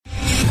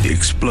The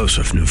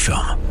explosive new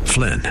film,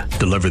 Flynn,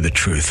 deliver the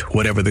truth,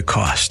 whatever the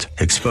cost,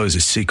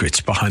 exposes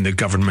secrets behind the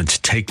government's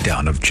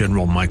takedown of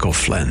General Michael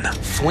Flynn.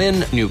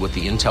 Flynn knew what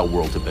the intel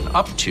world had been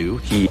up to.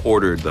 He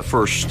ordered the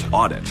first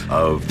audit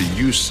of the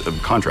use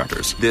of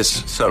contractors.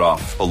 This set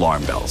off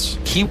alarm bells.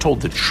 He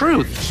told the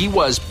truth. He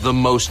was the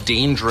most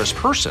dangerous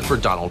person for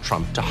Donald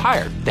Trump to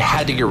hire. They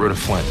had to get rid of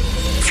Flynn.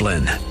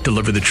 Flynn,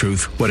 deliver the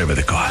truth, whatever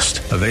the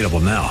cost. Available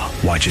now.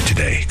 Watch it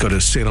today. Go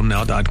to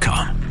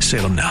salemnow.com.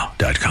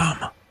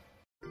 salemnow.com.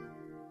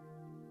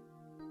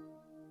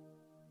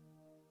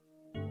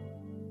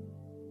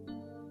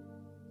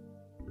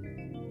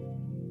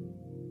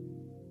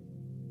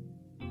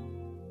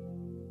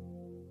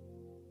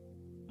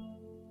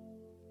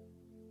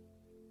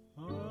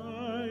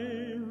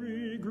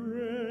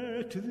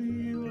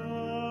 The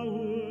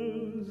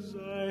hours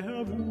I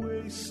have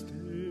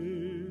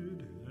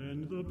wasted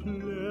and the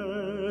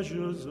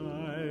pleasures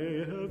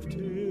I have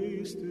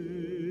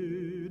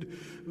tasted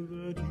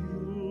that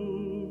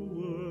you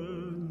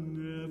were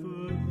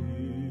never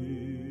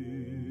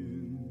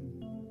in.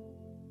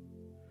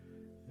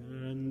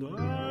 And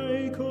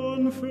I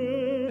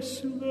confess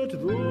that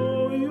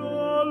though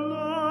your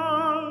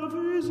love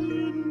is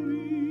in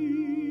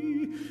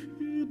me,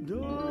 it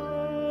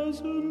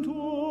doesn't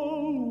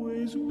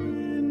always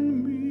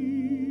win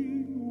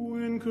me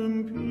when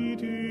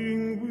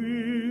competing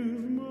with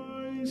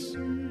my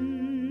sin.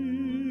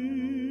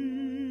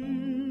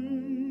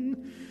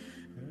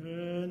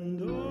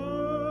 And I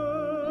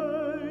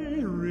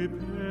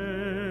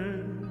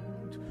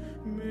repent,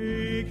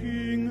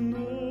 making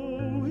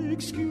no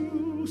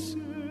excuses.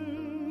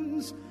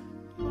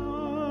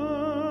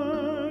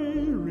 I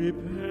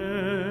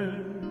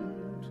repent,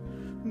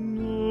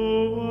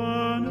 no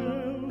one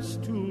else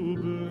to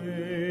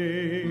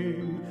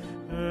blame.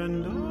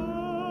 And I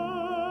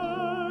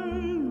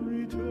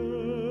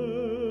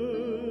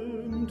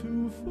return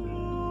to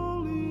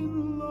fall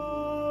in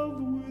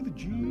love with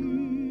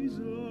Jesus.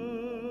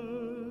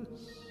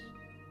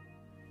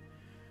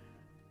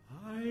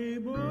 I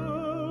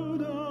bow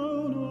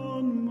down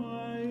on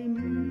my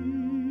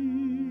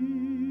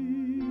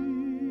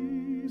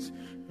knees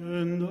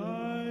and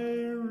I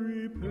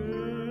repent.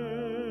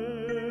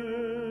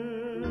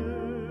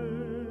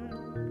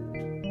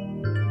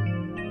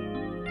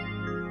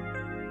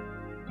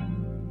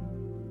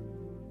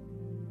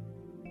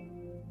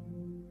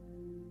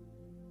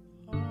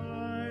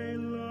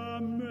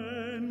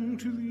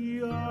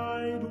 The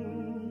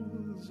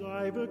idols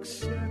I've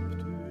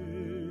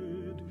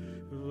accepted,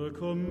 the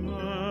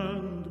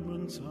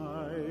commandments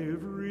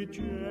I've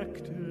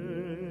rejected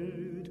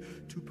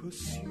to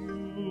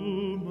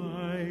pursue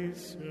my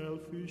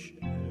selfish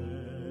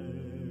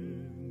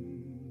end.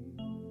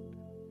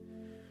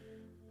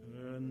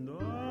 And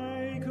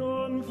I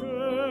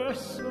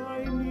confess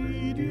I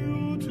need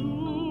you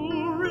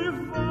to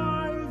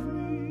revive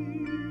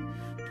me,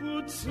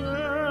 put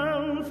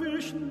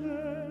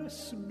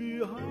selfishness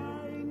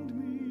behind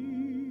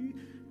me,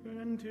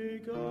 and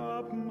take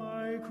up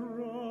my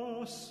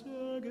cross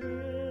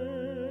again.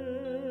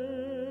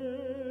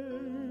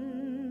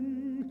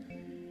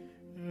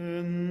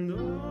 And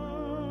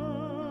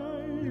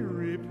I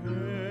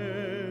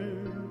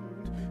repent,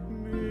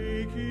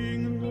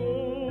 making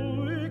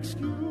no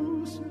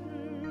excuses.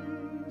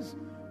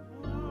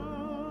 I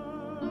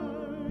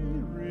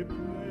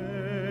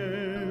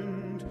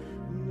repent,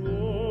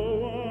 no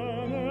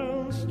one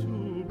else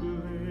to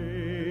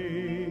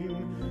blame.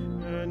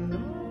 And I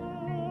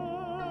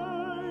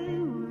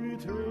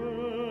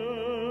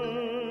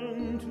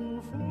return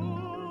to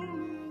fall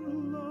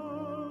in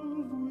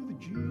love with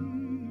Jesus.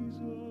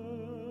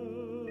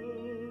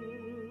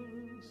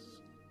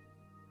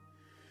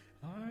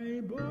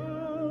 I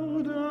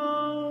bow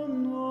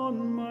down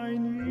on my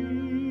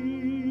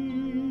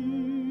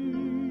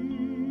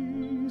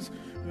knees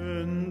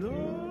and I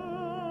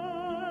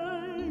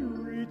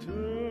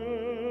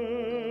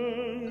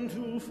return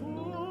to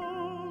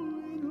fall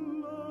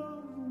in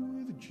love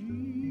with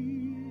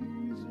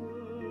Jesus.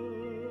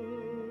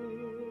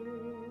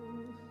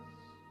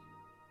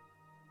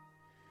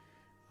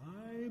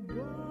 I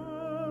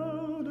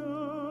bow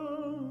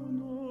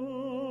down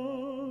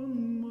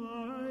on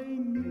my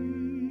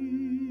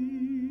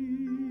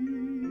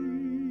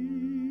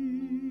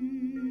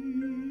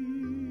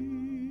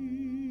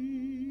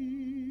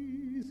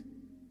knees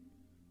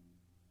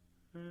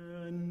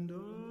and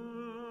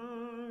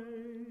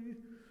I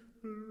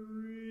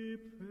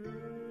repent.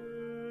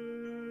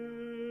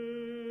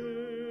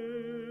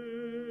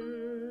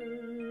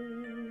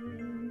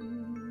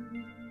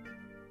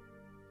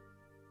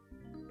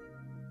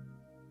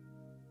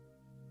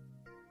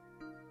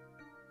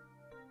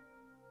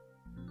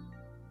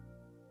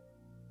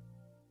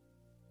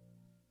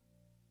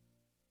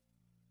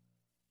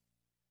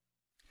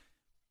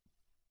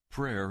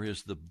 Prayer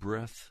is the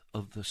breath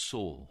of the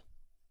soul.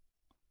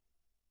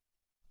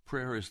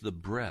 Prayer is the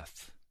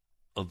breath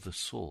of the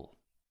soul.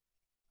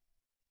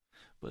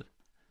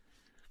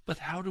 But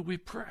how do we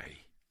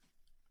pray?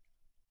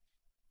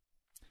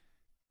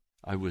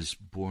 I was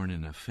born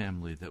in a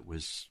family that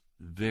was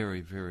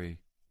very, very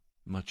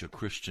much a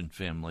Christian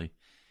family,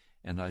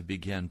 and I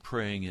began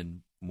praying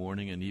in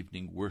morning and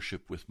evening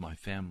worship with my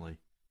family.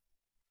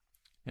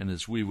 And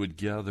as we would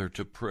gather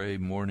to pray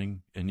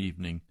morning and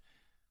evening,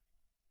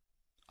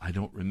 I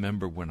don't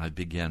remember when I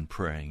began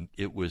praying.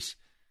 It was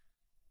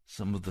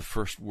some of the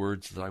first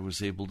words that I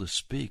was able to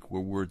speak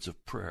were words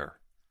of prayer.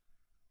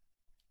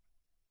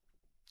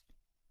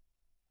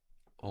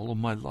 All of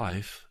my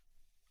life,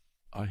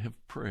 I have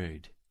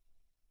prayed.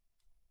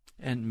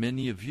 And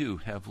many of you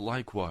have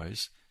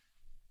likewise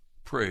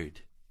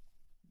prayed.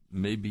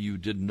 Maybe you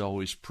didn't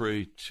always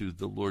pray to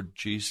the Lord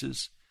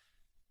Jesus.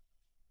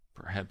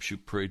 Perhaps you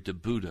prayed to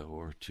Buddha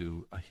or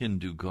to a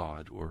Hindu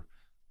god or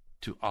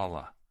to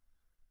Allah.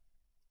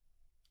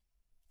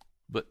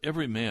 But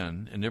every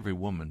man and every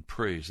woman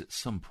prays at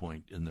some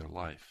point in their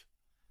life,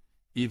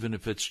 even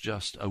if it's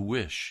just a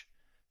wish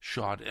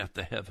shot at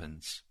the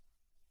heavens.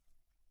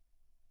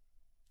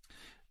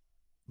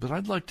 But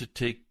I'd like to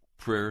take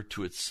prayer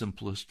to its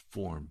simplest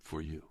form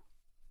for you.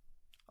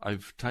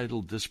 I've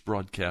titled this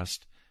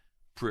broadcast,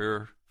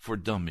 Prayer for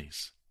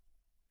Dummies.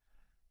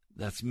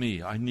 That's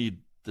me. I need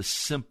the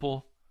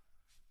simple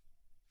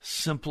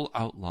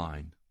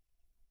outline.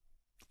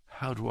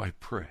 How do I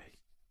pray?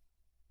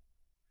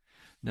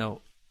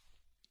 Now,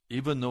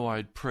 even though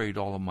I'd prayed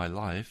all of my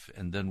life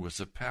and then was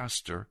a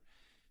pastor,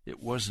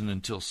 it wasn't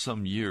until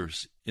some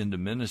years into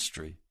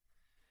ministry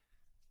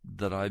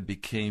that I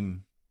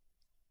became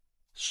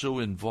so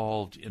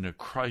involved in a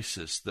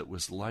crisis that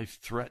was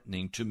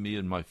life-threatening to me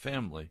and my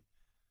family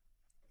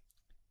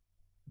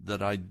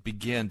that I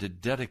began to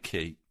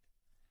dedicate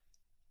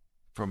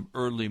from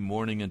early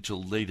morning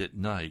until late at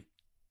night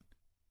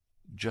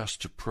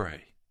just to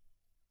pray.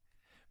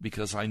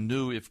 Because I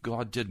knew if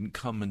God didn't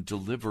come and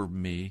deliver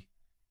me,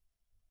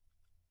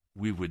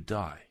 we would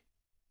die.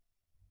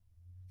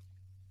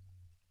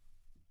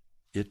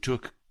 It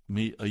took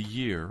me a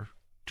year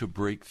to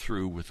break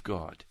through with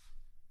God.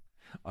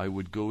 I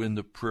would go in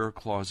the prayer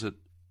closet,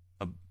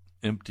 an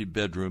empty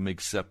bedroom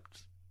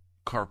except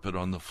carpet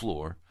on the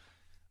floor.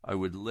 I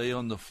would lay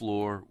on the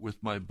floor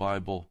with my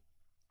Bible,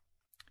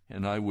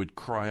 and I would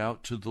cry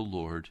out to the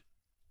Lord.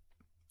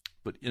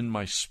 But in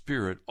my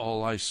spirit,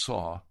 all I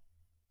saw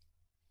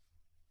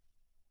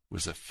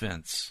was a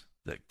fence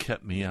that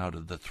kept me out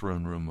of the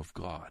throne room of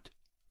God.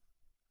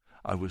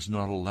 I was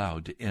not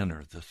allowed to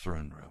enter the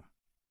throne room.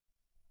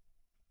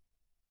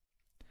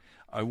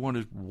 I want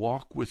to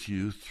walk with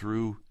you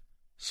through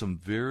some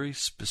very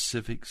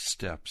specific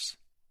steps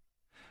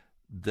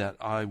that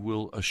I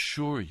will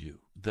assure you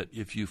that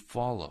if you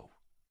follow,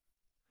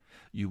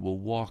 you will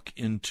walk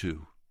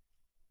into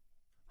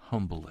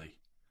humbly,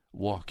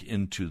 walk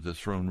into the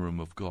throne room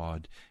of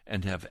God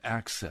and have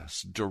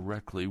access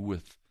directly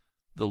with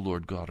the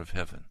Lord God of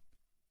heaven.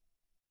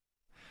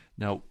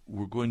 Now,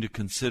 we're going to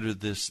consider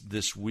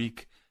this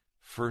week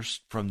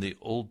first from the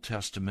Old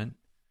Testament,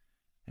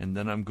 and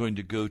then I'm going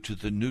to go to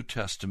the New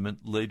Testament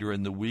later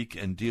in the week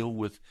and deal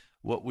with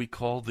what we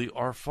call the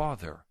Our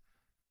Father,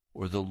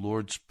 or the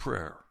Lord's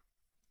Prayer,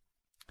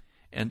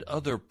 and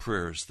other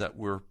prayers that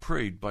were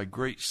prayed by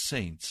great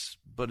saints,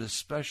 but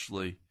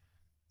especially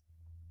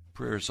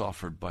prayers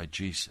offered by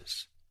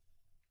Jesus.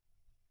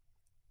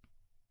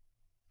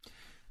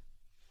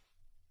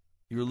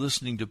 You're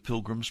listening to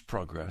Pilgrim's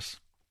Progress.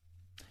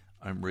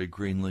 I'm Ray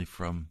Greenley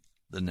from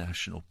the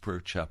National Prayer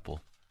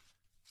Chapel.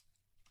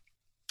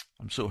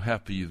 I'm so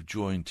happy you've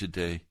joined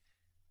today.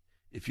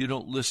 If you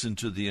don't listen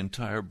to the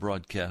entire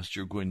broadcast,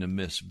 you're going to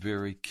miss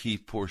very key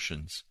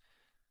portions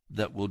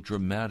that will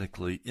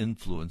dramatically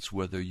influence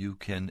whether you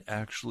can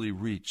actually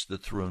reach the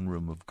throne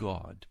room of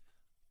God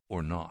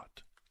or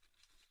not.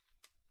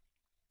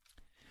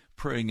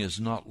 Praying is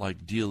not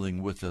like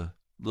dealing with a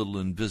little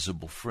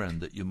invisible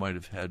friend that you might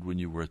have had when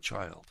you were a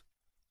child.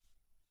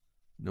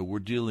 No, we're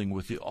dealing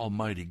with the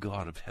Almighty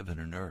God of heaven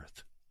and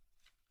earth.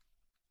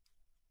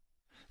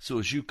 So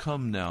as you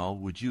come now,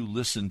 would you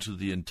listen to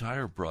the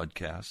entire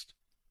broadcast?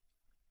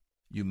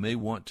 You may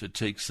want to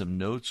take some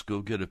notes.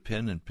 Go get a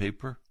pen and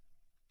paper.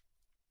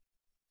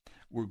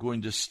 We're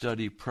going to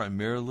study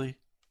primarily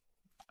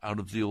out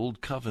of the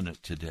Old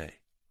Covenant today.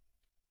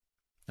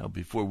 Now,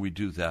 before we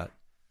do that,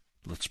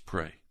 let's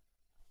pray.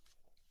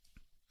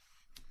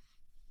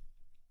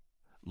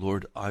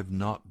 Lord, I've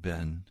not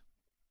been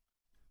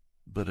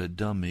but a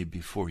dummy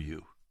before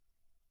you,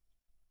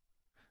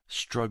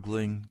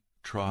 struggling,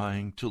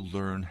 trying to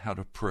learn how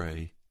to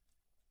pray,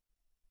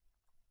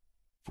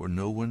 for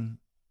no one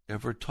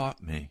ever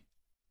taught me,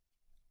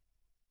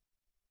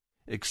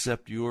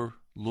 except your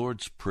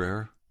Lord's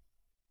Prayer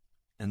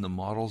and the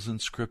models in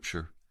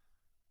Scripture,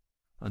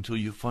 until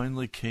you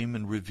finally came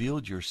and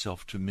revealed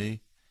yourself to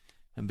me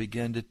and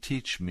began to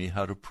teach me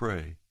how to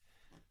pray.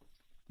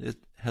 It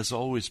has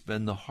always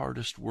been the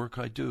hardest work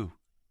I do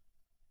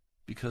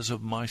because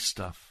of my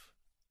stuff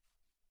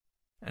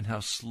and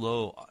how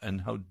slow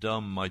and how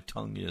dumb my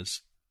tongue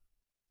is.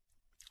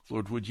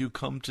 Lord, would you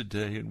come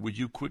today and would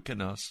you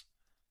quicken us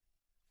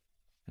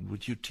and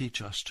would you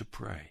teach us to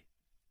pray?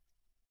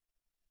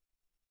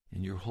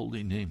 In your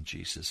holy name,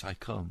 Jesus, I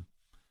come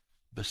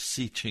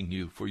beseeching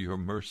you for your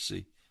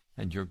mercy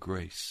and your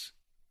grace.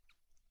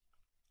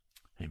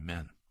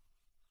 Amen.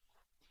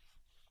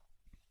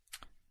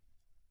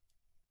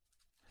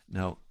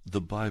 Now,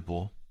 the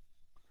Bible,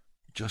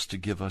 just to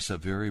give us a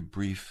very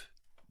brief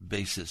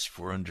basis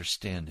for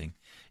understanding,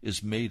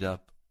 is made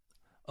up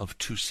of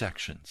two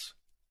sections.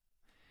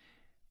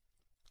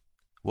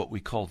 What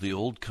we call the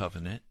Old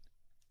Covenant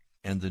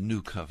and the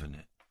New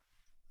Covenant.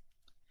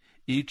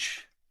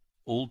 Each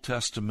Old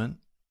Testament,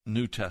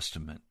 New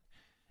Testament,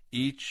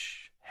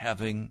 each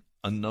having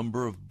a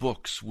number of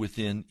books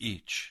within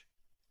each.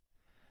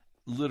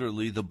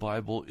 Literally, the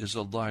Bible is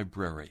a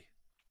library.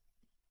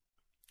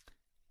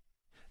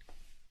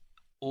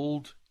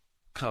 Old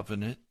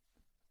Covenant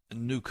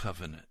and New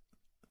Covenant.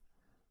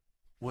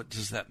 What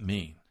does that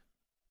mean?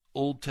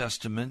 Old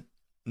Testament,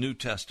 New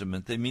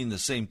Testament, they mean the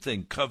same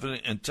thing.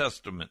 Covenant and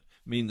Testament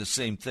mean the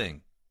same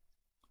thing.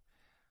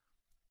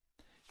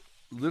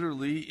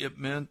 Literally, it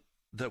meant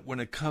that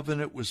when a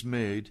covenant was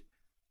made,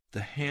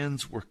 the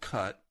hands were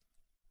cut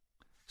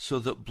so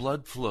that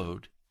blood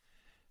flowed,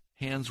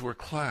 hands were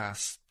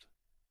clasped,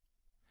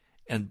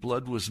 and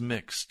blood was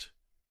mixed,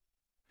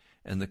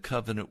 and the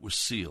covenant was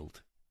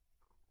sealed.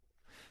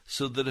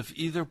 So that if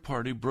either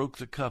party broke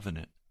the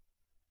covenant,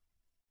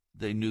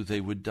 they knew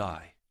they would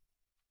die.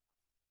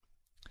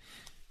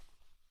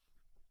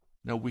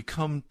 Now we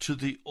come to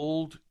the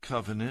Old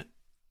Covenant,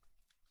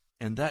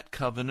 and that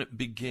covenant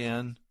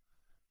began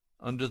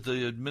under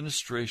the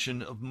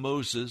administration of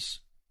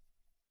Moses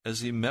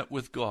as he met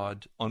with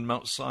God on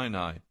Mount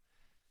Sinai.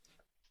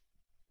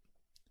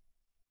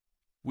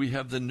 We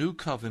have the New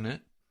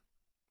Covenant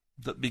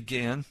that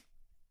began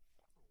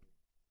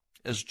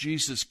as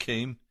Jesus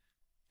came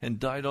and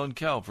died on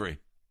Calvary.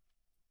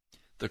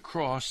 The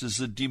cross is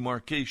a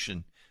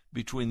demarcation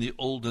between the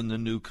Old and the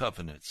New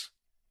Covenants.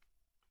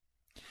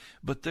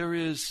 But there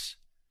is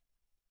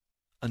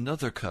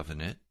another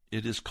covenant.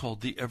 It is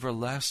called the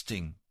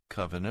Everlasting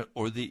Covenant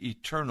or the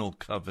Eternal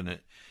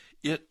Covenant.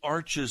 It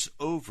arches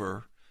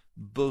over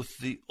both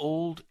the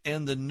Old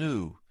and the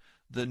New.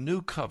 The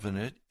New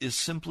Covenant is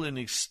simply an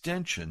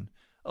extension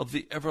of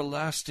the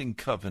Everlasting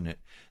Covenant.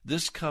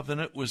 This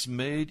covenant was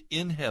made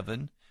in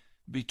heaven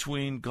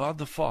between God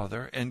the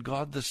Father and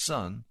God the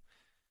Son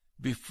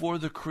before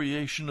the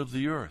creation of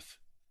the earth.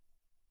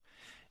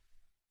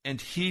 And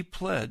he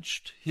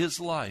pledged his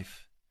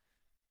life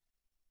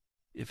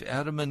if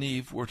Adam and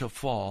Eve were to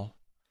fall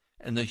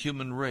and the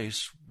human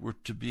race were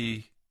to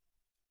be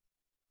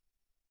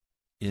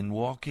in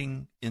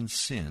walking in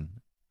sin.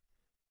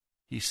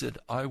 He said,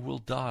 I will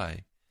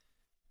die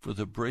for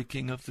the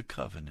breaking of the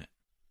covenant.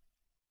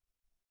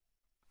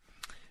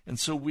 And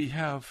so we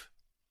have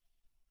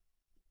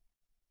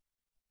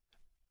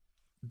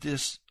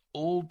this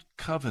Old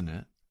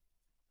Covenant,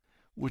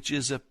 which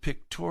is a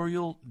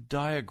pictorial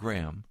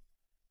diagram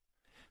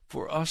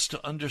for us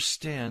to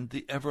understand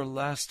the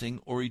everlasting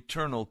or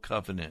eternal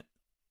covenant.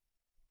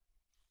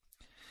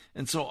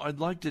 And so I'd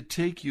like to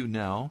take you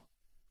now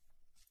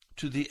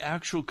to the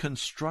actual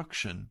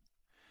construction,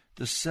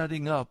 the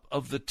setting up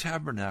of the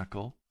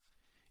tabernacle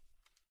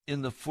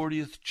in the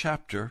 40th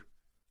chapter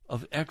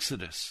of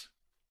Exodus.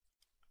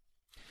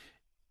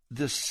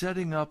 The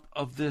setting up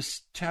of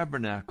this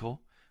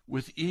tabernacle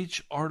with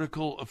each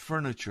article of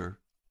furniture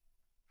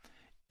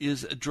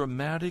is a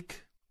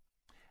dramatic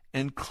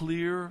and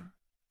clear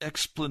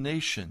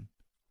explanation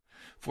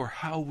for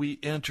how we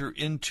enter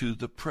into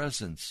the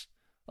presence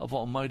of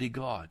Almighty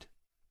God.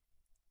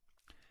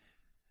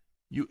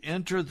 You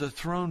enter the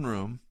throne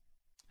room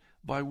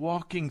by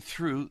walking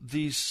through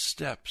these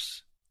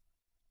steps.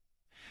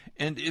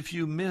 And if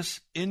you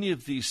miss any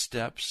of these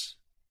steps,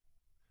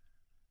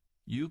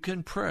 you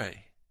can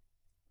pray.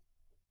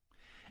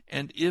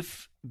 And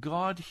if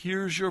God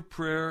hears your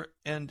prayer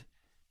and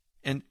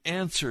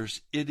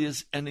answers, it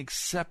is an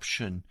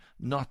exception,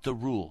 not the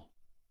rule.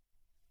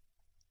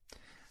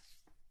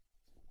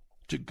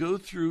 To go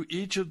through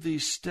each of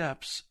these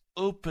steps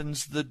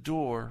opens the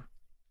door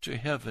to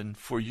heaven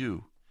for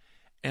you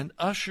and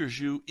ushers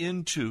you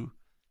into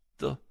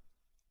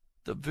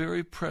the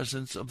very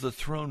presence of the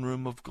throne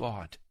room of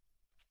God.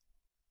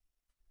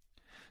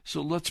 So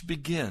let's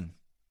begin.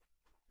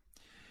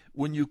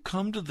 When you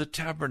come to the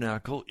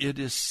tabernacle, it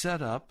is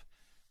set up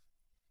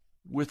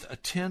with a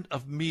tent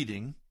of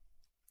meeting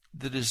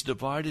that is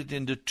divided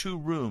into two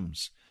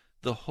rooms,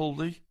 the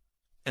holy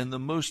and the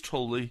most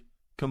holy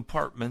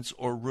compartments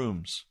or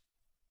rooms.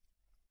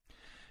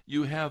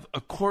 You have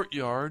a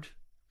courtyard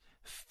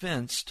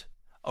fenced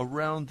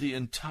around the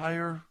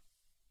entire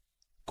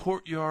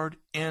courtyard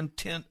and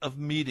tent of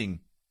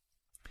meeting.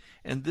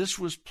 And this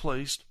was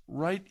placed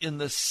right in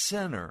the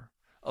center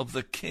of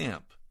the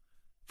camp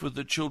for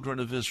the children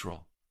of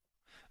Israel.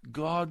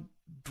 God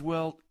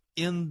dwelt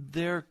in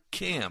their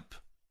camp,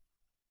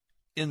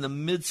 in the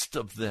midst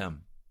of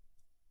them.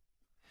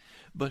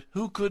 But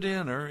who could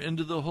enter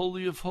into the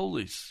Holy of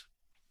Holies?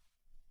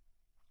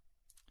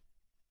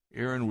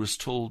 Aaron was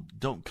told,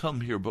 don't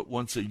come here but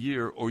once a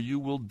year or you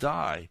will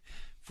die,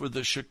 for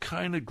the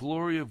Shekinah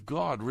glory of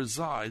God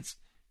resides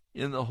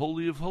in the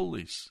Holy of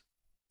Holies.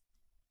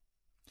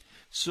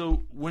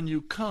 So when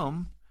you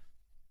come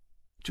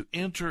to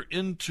enter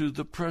into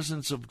the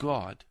presence of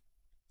God,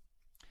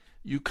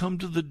 you come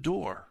to the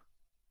door.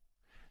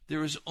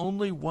 There is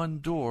only one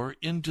door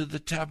into the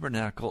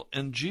tabernacle,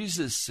 and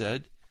Jesus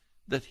said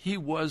that he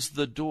was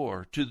the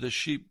door to the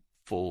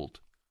sheepfold.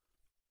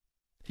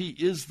 He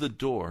is the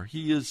door.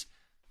 He is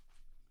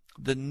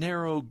the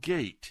narrow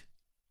gate.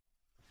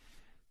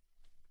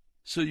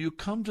 So you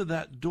come to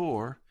that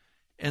door,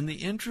 and the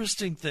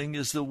interesting thing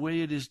is the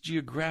way it is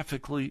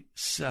geographically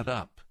set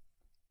up.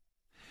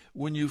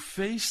 When you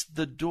face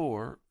the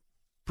door,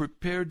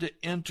 prepared to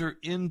enter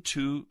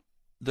into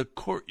the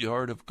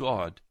courtyard of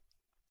God,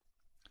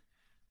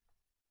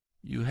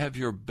 you have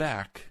your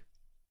back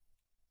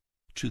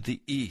to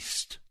the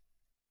east,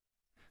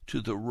 to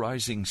the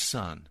rising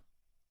sun.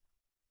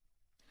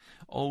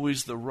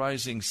 Always the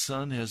rising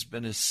sun has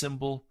been a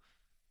symbol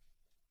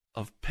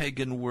of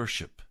pagan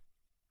worship,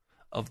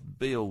 of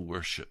Baal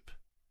worship,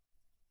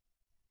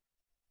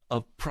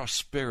 of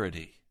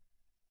prosperity,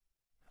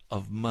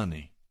 of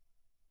money.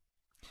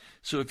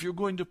 So if you're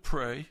going to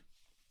pray,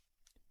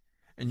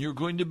 and you're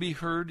going to be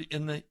heard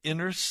in the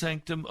inner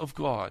sanctum of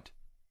God,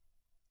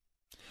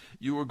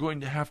 you are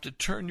going to have to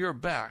turn your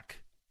back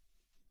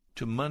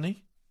to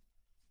money,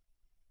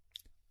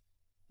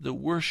 the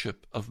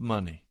worship of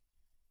money,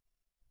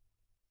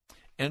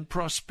 and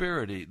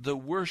prosperity, the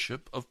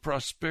worship of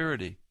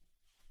prosperity.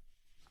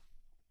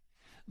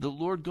 The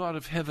Lord God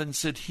of heaven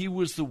said he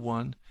was the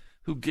one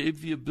who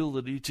gave the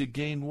ability to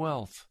gain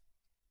wealth.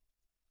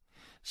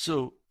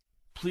 So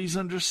please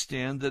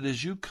understand that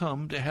as you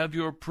come to have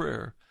your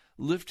prayer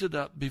lifted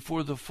up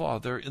before the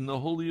Father in the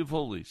Holy of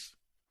Holies,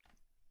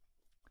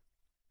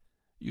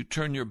 you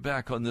turn your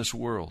back on this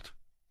world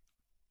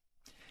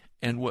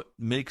and what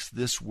makes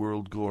this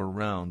world go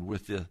around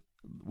with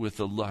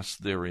the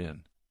lust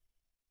therein.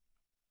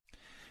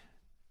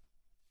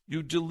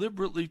 You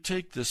deliberately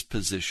take this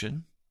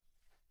position.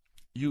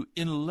 You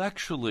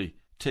intellectually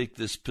take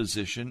this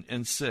position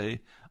and say,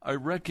 I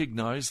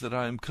recognize that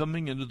I am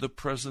coming into the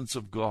presence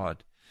of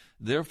God.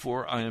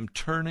 Therefore, I am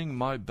turning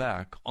my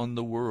back on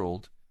the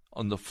world,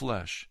 on the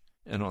flesh,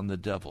 and on the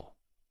devil.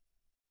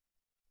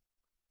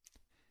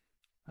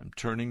 I'm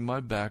turning my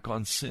back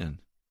on sin.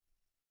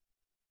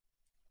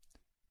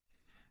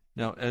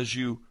 Now, as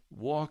you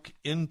walk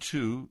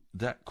into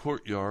that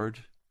courtyard,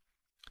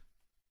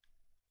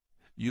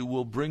 you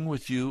will bring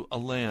with you a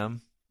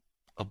lamb,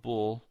 a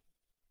bull,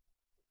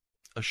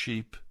 a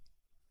sheep.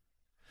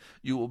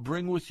 You will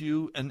bring with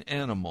you an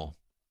animal,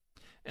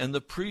 and the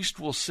priest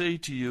will say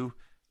to you,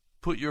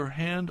 put your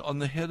hand on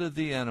the head of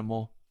the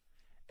animal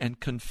and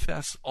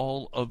confess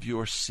all of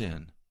your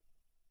sin.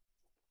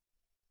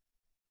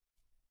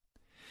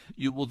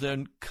 You will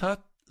then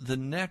cut the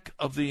neck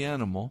of the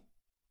animal,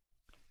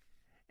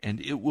 and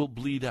it will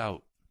bleed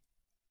out.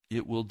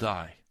 It will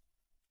die.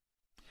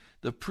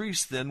 The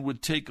priest then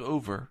would take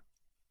over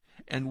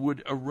and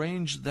would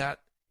arrange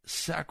that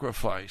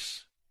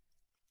sacrifice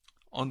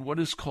on what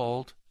is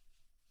called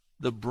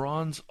the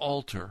bronze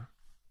altar,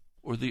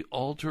 or the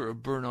altar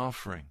of burnt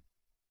offering.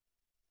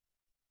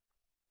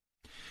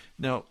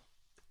 Now,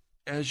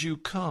 as you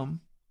come,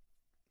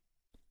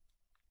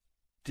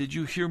 did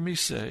you hear me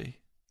say,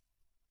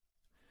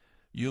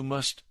 you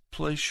must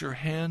place your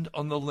hand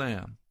on the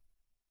lamb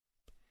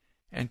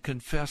and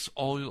confess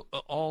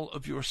all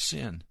of your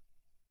sin.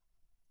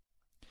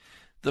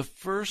 The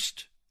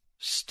first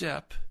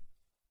step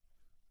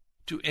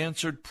to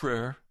answered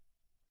prayer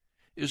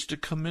is to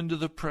come into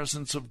the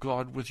presence of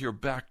God with your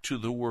back to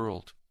the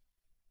world.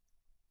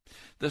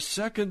 The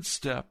second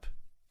step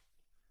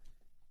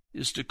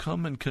is to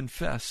come and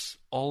confess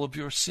all of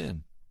your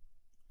sin.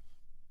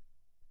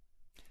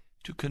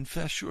 To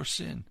confess your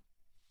sin.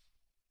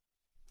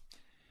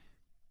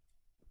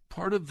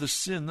 Part of the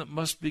sin that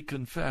must be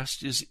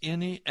confessed is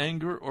any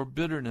anger or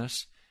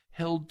bitterness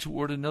held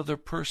toward another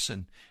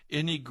person,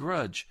 any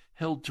grudge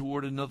held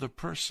toward another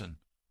person.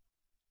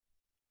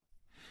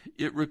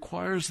 It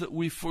requires that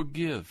we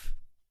forgive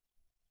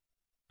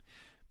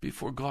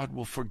before God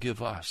will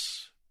forgive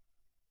us.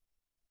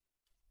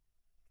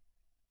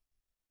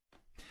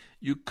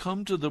 You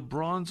come to the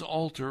bronze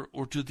altar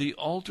or to the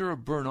altar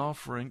of burnt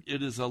offering.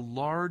 It is a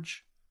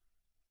large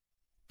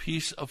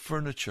piece of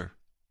furniture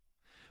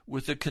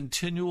with a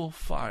continual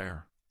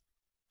fire,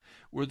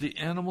 where the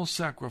animal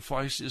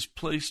sacrifice is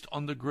placed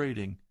on the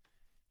grating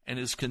and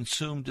is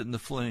consumed in the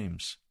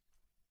flames.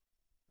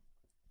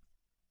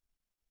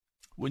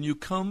 When you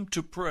come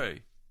to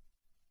pray,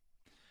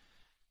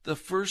 the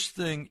first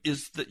thing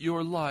is that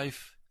your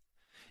life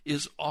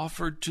is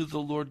offered to the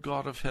Lord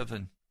God of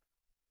heaven.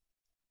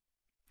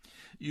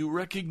 You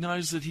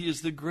recognize that He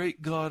is the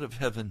great God of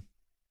heaven,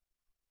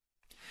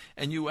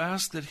 and you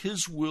ask that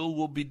His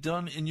will be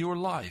done in your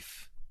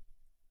life.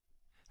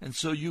 And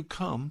so you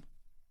come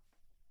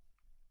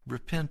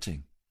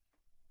repenting.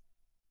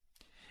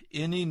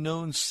 Any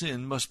known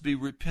sin must be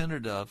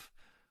repented of,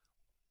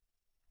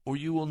 or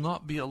you will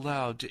not be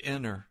allowed to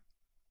enter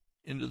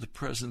into the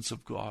presence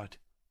of God.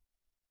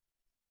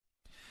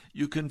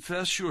 You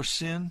confess your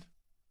sin.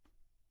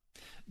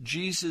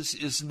 Jesus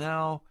is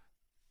now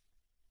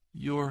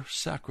your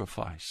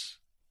sacrifice.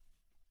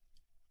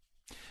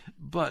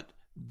 But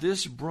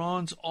this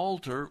bronze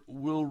altar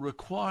will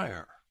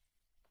require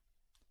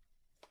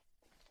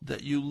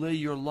that you lay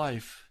your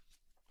life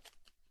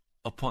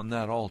upon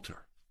that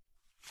altar.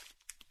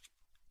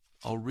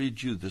 I'll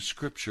read you the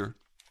scripture.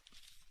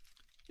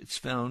 It's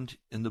found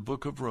in the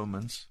book of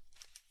Romans,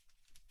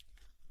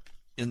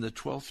 in the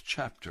 12th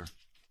chapter.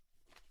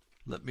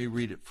 Let me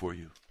read it for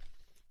you.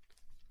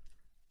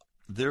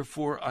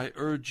 Therefore, I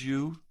urge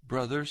you,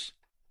 brothers,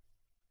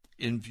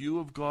 in view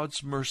of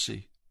God's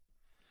mercy,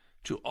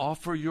 to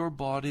offer your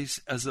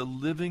bodies as a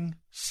living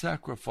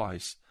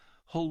sacrifice,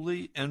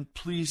 holy and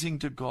pleasing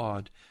to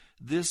God.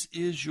 This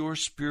is your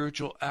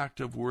spiritual act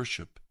of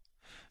worship.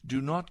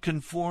 Do not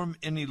conform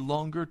any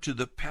longer to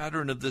the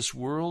pattern of this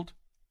world,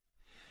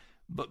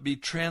 but be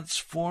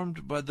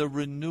transformed by the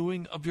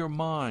renewing of your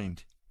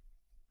mind.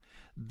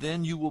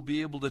 Then you will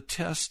be able to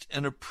test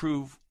and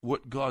approve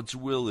what God's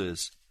will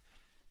is.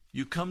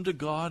 You come to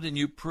God and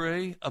you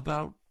pray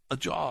about a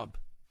job,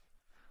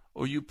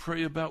 or you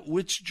pray about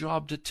which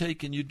job to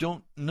take, and you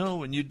don't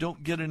know and you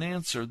don't get an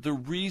answer. The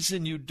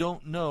reason you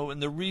don't know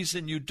and the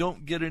reason you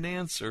don't get an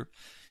answer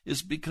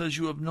is because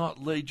you have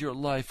not laid your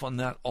life on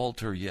that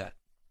altar yet.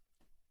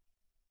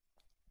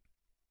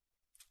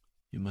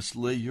 You must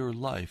lay your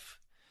life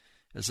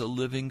as a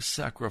living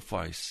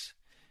sacrifice,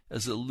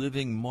 as a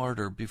living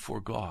martyr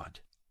before God,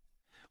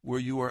 where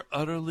you are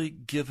utterly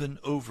given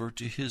over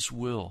to His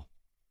will.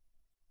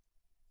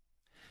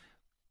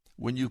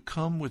 When you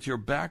come with your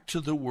back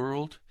to the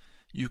world,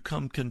 you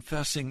come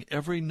confessing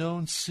every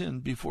known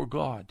sin before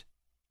God.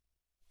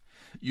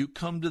 You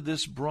come to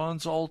this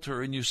bronze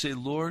altar and you say,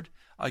 Lord,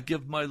 I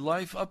give my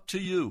life up to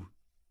you.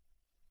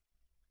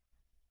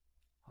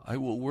 I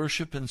will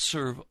worship and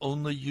serve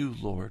only you,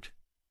 Lord.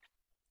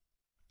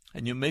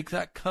 And you make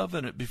that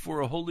covenant before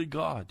a holy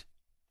God.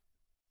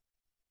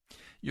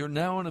 You're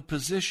now in a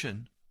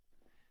position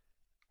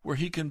where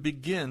He can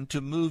begin to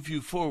move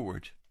you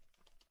forward.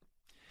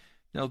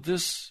 Now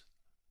this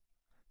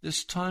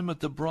time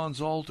at the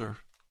bronze altar,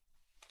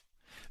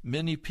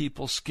 many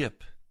people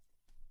skip.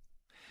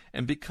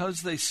 And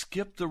because they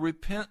skip the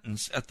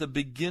repentance at the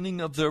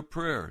beginning of their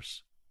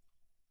prayers,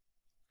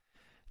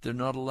 they're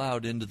not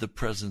allowed into the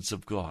presence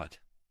of God.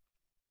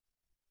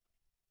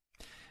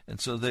 And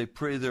so they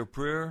pray their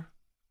prayer.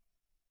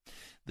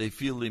 They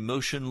feel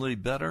emotionally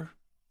better.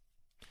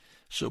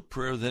 So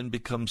prayer then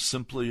becomes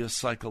simply a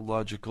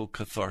psychological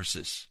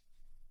catharsis.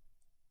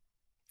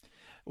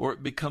 Or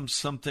it becomes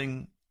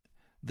something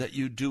that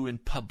you do in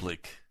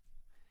public,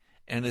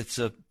 and it's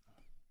an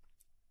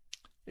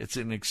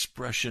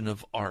expression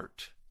of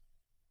art.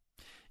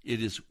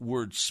 It is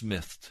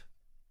wordsmithed.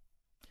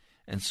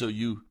 And so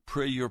you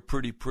pray your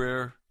pretty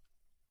prayer,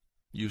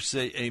 you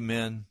say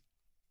amen,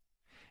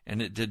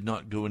 and it did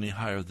not go any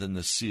higher than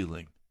the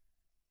ceiling.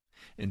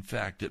 In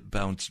fact, it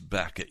bounced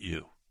back at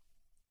you,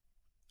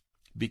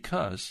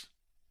 because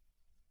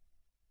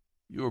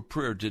your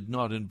prayer did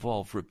not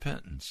involve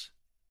repentance.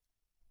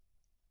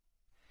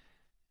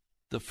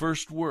 The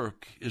first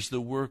work is the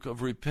work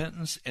of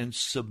repentance and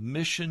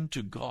submission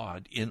to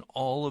God in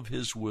all of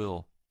His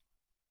will.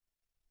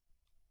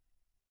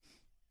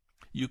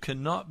 You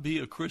cannot be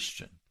a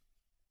Christian.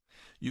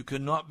 You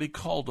cannot be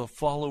called a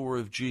follower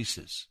of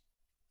Jesus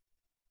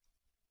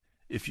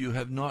if you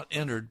have not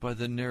entered by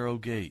the narrow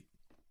gate.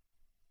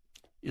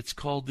 It's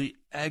called the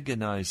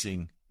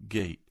agonizing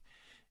gate.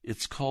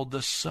 It's called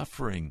the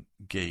suffering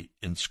gate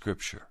in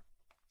Scripture.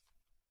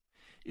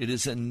 It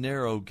is a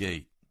narrow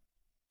gate.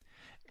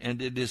 And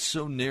it is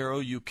so narrow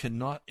you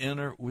cannot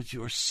enter with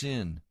your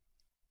sin.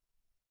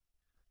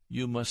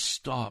 You must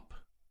stop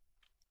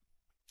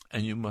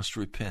and you must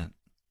repent.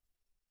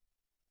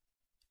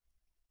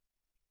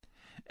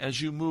 As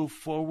you move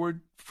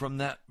forward from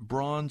that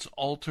bronze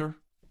altar,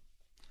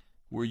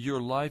 where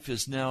your life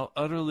is now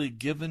utterly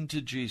given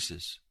to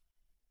Jesus,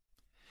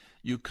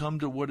 you come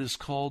to what is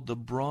called the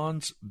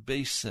bronze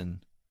basin.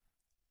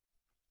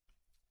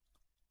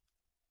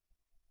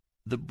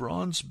 The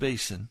bronze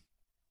basin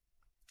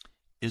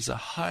is a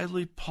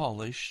highly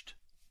polished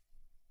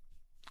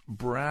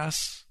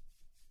brass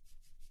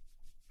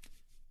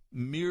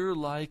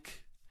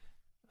mirror-like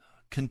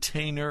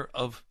container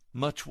of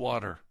much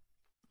water.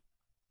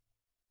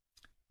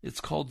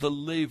 It's called the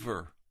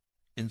laver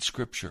in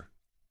Scripture.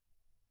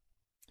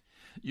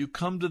 You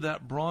come to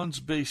that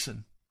bronze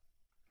basin,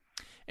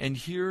 and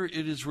here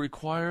it is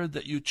required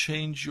that you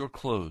change your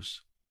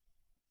clothes.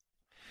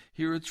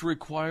 Here it's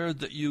required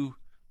that you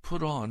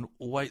put on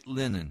white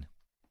linen.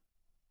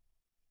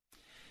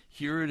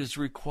 Here it is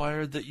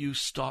required that you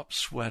stop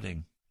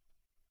sweating.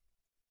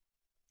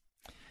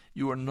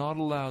 You are not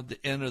allowed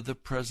to enter the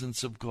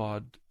presence of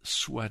God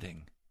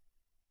sweating.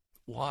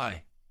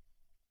 Why?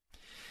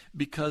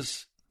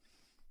 Because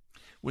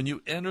when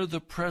you enter the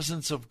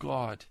presence of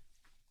God,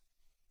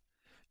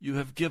 you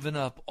have given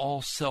up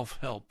all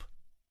self-help.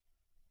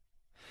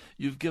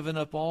 You've given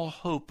up all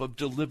hope of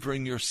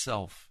delivering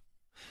yourself.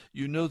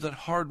 You know that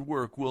hard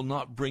work will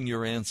not bring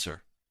your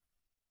answer.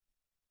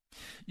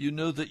 You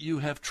know that you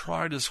have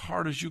tried as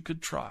hard as you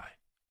could try,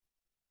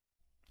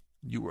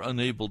 You were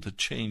unable to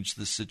change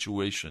the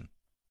situation.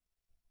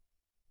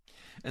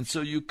 And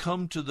so you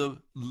come to the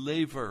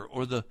laver,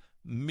 or the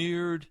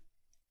mirrored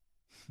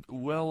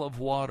well of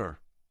water.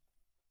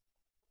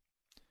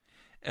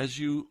 As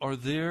you are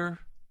there,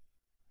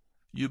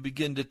 you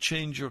begin to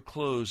change your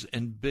clothes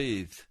and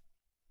bathe.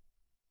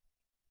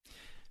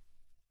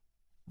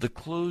 The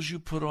clothes you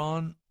put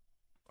on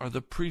are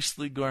the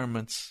priestly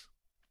garments,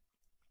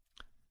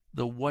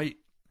 the white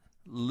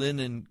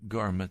linen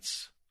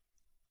garments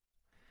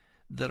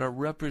that are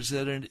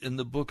represented in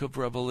the book of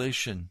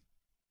Revelation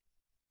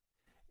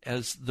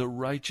as the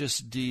righteous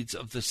deeds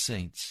of the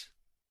saints.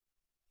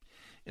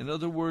 In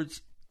other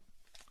words,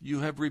 you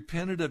have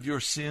repented of your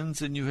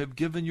sins and you have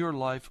given your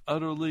life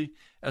utterly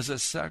as a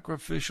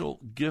sacrificial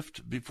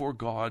gift before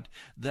God.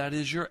 That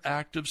is your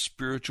act of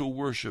spiritual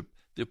worship.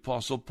 The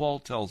Apostle Paul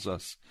tells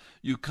us,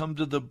 you come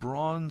to the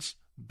bronze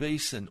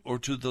basin or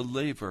to the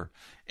laver,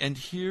 and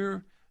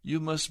here you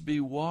must be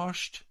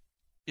washed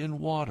in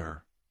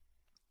water.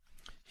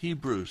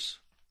 Hebrews,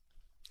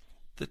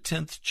 the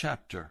 10th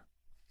chapter.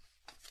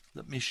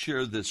 Let me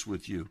share this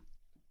with you.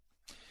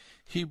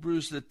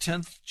 Hebrews, the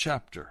 10th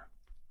chapter.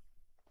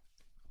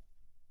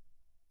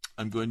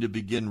 I'm going to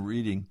begin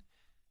reading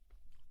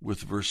with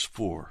verse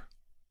 4.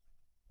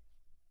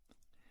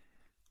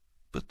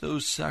 But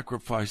those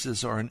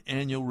sacrifices are an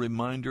annual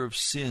reminder of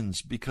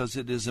sins, because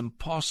it is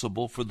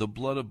impossible for the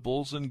blood of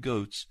bulls and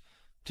goats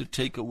to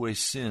take away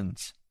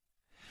sins.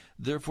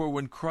 Therefore,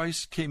 when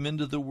Christ came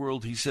into the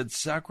world, he said,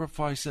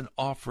 sacrifice and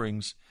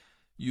offerings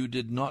you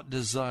did not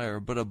desire,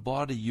 but a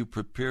body you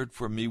prepared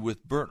for me.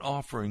 With burnt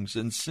offerings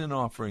and sin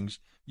offerings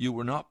you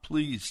were not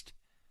pleased.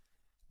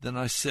 Then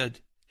I said,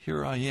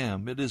 here I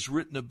am. It is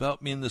written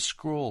about me in the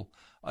scroll.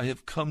 I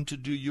have come to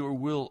do your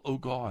will, O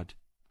God.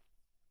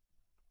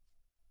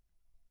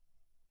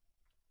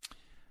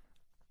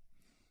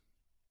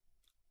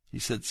 He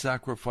said,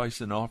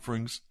 sacrifice and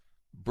offerings,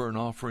 burnt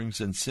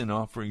offerings and sin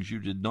offerings you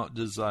did not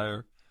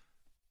desire,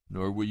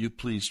 nor were you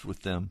pleased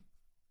with them,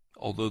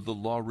 although the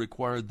law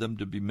required them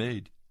to be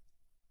made.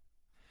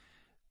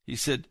 He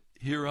said,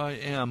 here I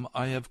am.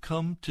 I have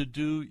come to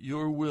do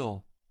your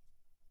will.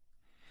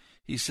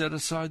 He set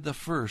aside the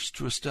first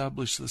to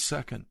establish the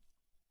second.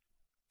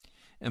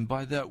 And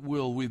by that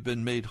will we've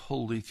been made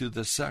holy through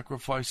the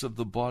sacrifice of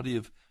the body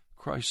of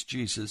Christ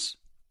Jesus,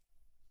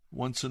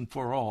 once and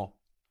for all.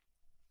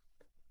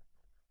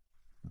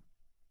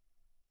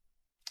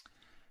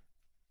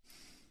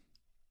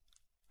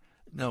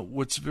 Now,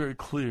 what's very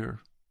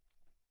clear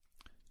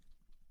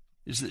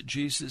is that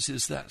Jesus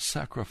is that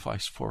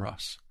sacrifice for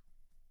us.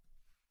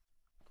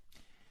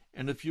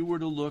 And if you were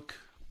to look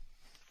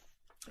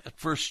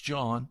at 1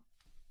 John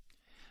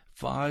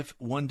 5,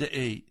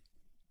 1-8,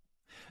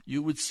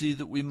 you would see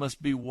that we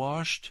must be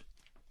washed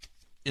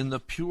in the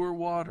pure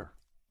water.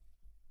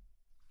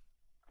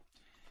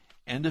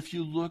 And if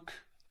you look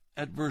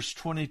at verse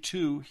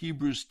 22,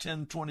 Hebrews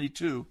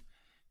 10:22,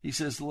 he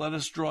says, let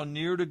us draw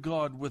near to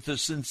God with a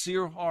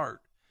sincere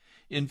heart,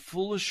 in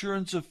full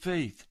assurance of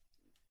faith,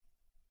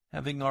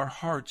 having our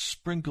hearts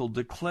sprinkled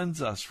to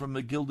cleanse us from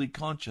a guilty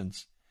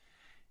conscience,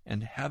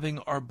 and having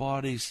our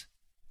bodies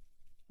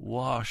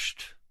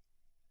washed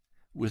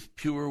with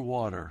pure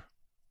water.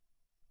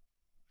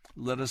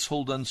 Let us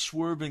hold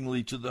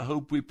unswervingly to the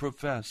hope we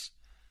profess,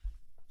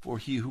 for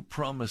he who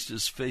promised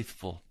is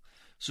faithful.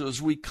 So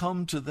as we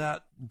come to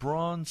that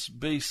bronze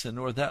basin,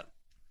 or that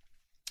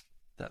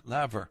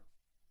laver,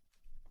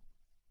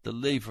 the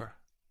laver,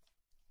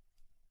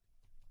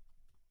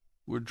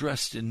 we're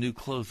dressed in new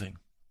clothing.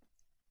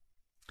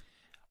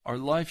 Our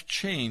life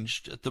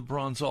changed at the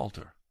bronze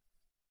altar.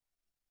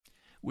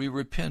 We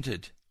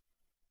repented.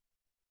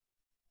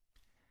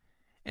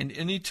 And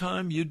any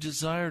time you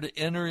desire to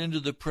enter into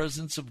the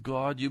presence of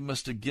God, you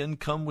must again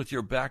come with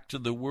your back to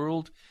the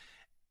world.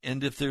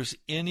 And if there's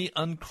any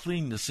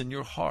uncleanness in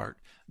your heart,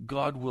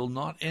 God will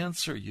not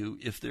answer you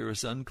if there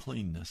is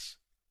uncleanness.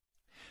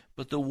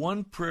 But the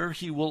one prayer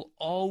he will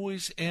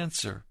always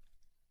answer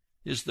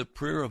is the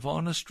prayer of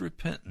honest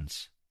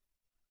repentance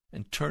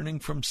and turning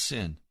from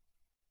sin,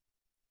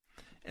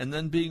 and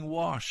then being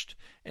washed.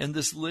 And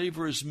this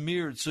laver is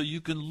mirrored so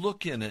you can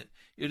look in it.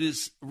 It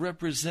is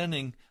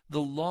representing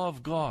the law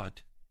of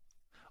God.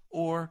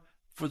 Or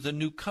for the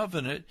new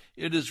covenant,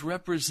 it is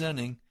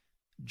representing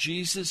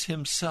Jesus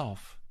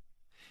himself.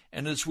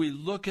 And as we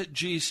look at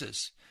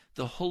Jesus,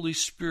 the Holy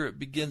Spirit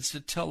begins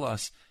to tell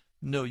us,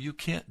 no, you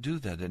can't do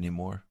that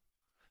anymore.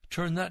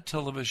 Turn that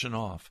television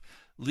off.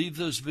 Leave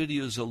those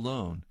videos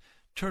alone.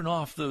 Turn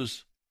off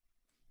those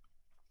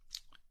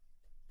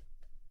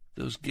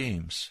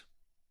games.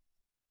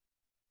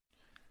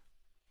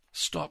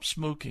 Stop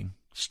smoking.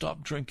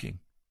 Stop drinking.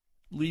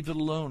 Leave it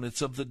alone.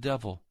 It's of the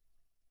devil.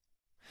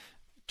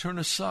 Turn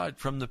aside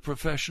from the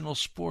professional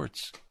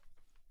sports.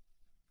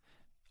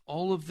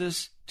 All of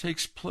this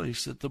takes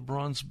place at the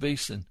bronze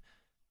basin,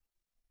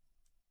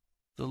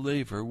 the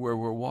laver where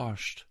we're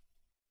washed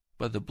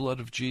by the blood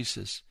of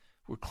Jesus.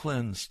 We're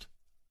cleansed.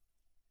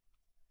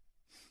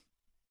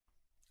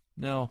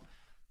 Now,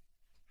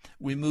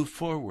 we move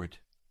forward.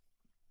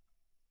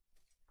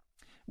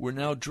 We're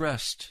now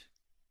dressed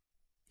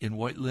in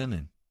white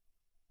linen.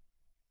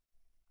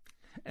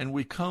 And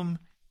we come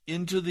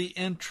into the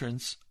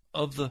entrance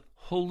of the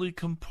holy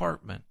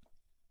compartment.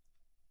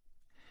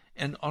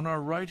 And on our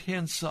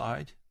right-hand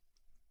side,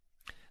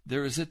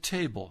 there is a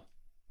table.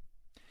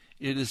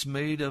 It is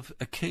made of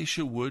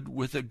acacia wood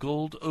with a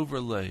gold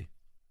overlay.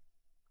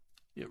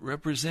 It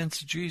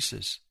represents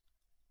Jesus.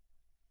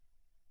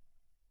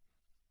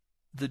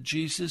 The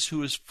Jesus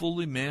who is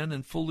fully man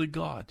and fully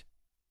God.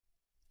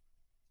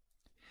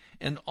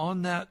 And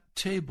on that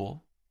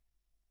table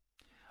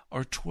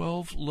are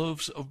 12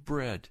 loaves of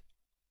bread.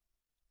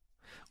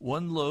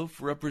 One loaf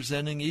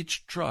representing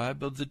each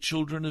tribe of the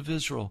children of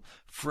Israel.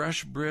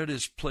 Fresh bread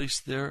is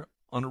placed there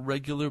on a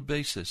regular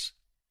basis.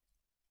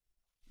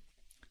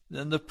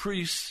 Then the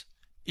priests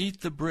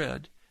eat the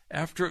bread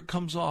after it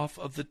comes off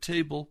of the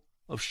table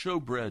of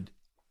showbread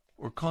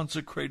or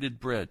consecrated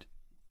bread.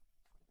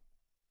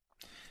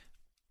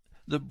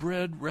 The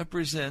bread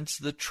represents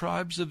the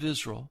tribes of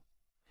Israel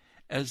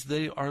as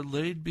they are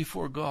laid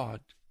before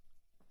God,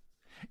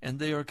 and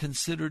they are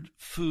considered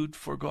food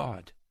for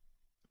God.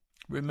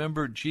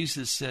 Remember,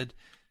 Jesus said,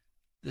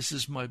 "This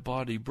is my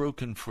body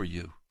broken for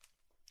you.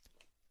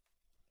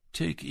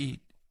 Take, eat,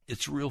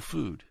 it's real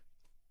food."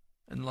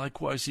 And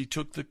likewise, he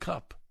took the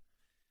cup,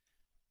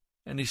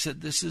 and he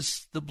said, "This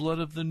is the blood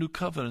of the new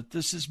covenant.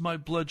 This is my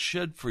blood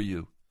shed for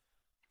you."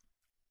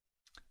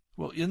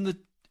 Well, in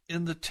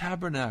the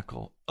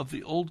tabernacle of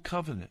the old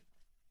covenant,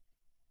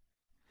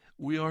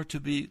 we are to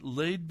be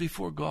laid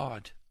before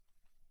God,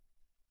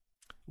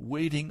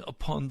 waiting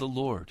upon the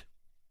Lord.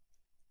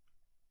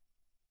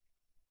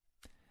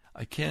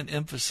 I can't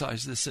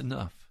emphasize this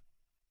enough.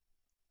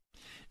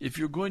 If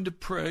you're going to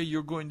pray,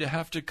 you're going to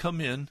have to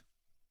come in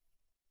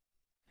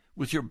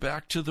with your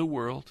back to the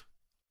world.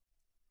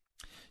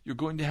 You're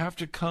going to have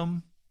to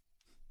come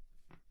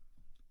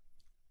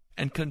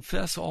and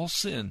confess all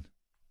sin.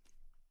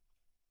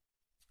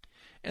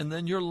 And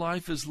then your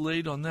life is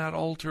laid on that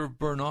altar of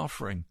burnt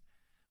offering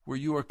where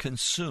you are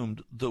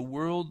consumed. The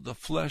world, the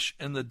flesh,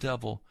 and the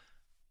devil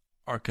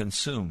are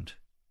consumed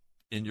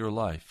in your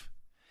life.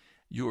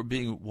 You are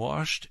being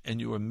washed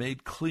and you are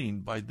made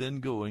clean by then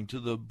going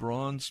to the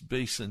bronze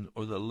basin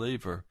or the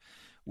laver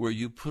where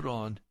you put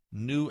on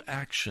new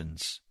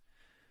actions,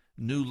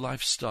 new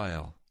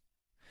lifestyle,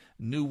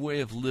 new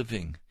way of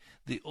living.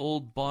 The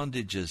old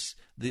bondages,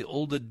 the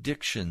old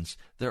addictions,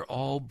 they're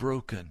all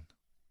broken.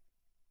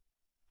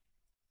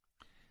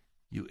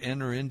 You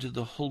enter into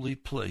the holy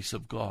place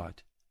of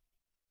God.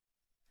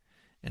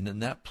 And in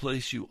that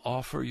place you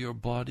offer your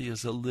body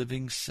as a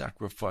living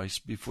sacrifice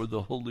before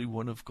the Holy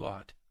One of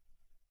God.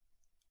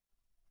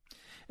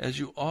 As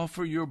you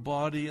offer your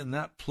body in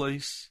that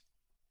place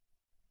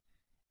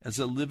as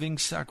a living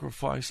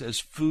sacrifice, as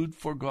food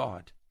for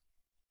God,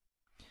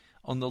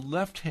 on the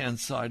left-hand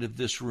side of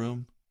this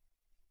room,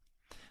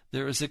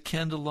 there is a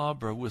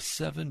candelabra with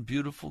 7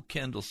 beautiful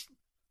candles.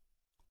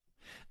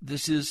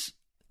 This is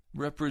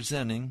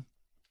representing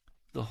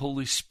the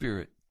Holy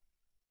Spirit.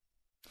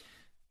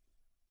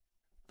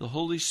 The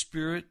Holy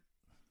Spirit,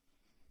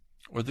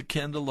 or the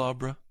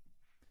candelabra,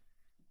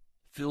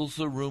 fills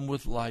the room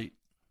with light,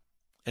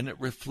 and it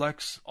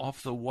reflects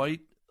off the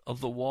white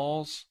of the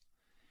walls.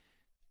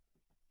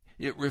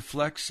 It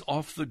reflects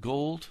off the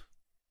gold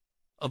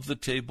of the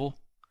table,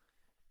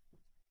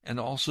 and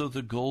also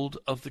the gold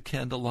of the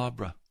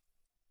candelabra.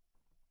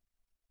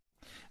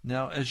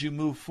 Now, as you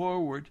move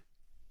forward,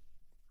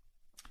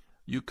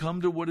 you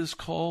come to what is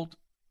called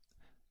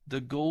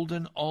the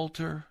golden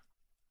altar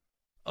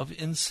of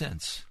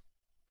incense.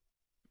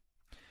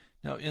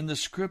 Now, in the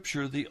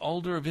scripture, the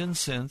altar of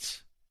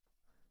incense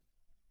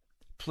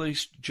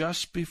placed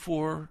just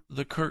before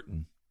the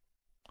curtain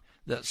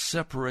that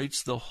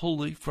separates the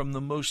holy from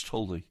the most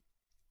holy.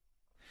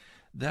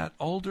 That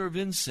altar of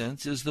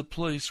incense is the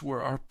place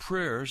where our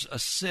prayers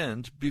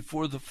ascend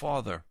before the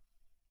Father.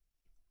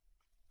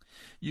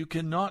 You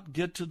cannot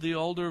get to the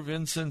altar of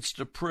incense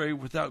to pray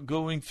without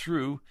going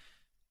through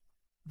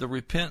the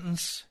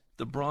repentance,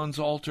 the bronze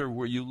altar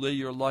where you lay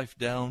your life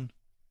down,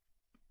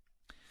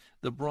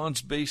 the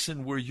bronze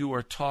basin where you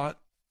are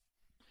taught,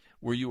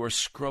 where you are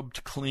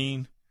scrubbed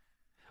clean,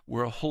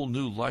 where a whole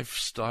new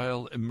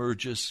lifestyle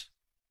emerges.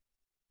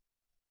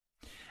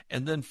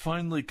 And then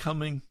finally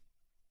coming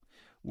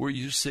where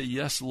you say,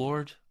 "Yes,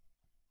 Lord,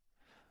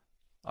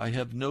 I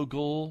have no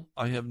goal,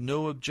 I have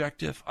no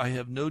objective, I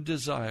have no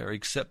desire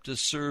except to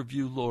serve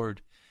you,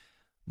 Lord.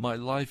 My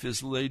life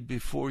is laid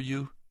before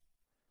you.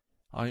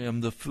 I am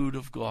the food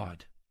of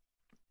God."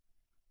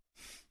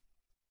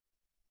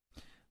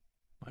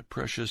 My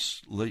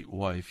precious late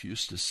wife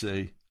used to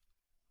say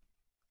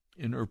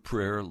in her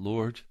prayer,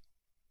 "Lord,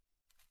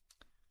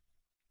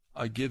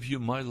 I give you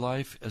my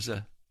life as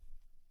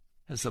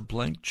a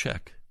blank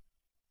check.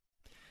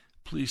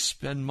 Please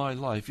spend my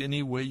life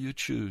any way you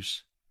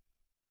choose."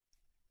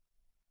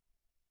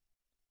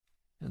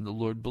 And the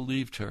Lord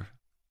believed her,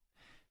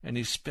 and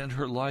He spent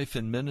her life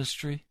in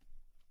ministry.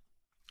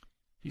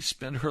 He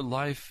spent her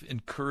life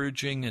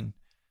encouraging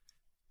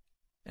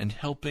and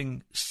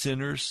helping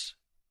sinners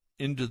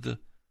into the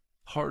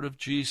heart of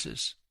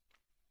Jesus.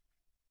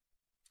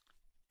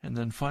 And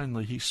then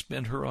finally, he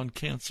spent her on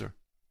cancer.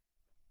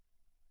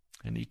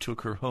 And he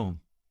took her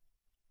home.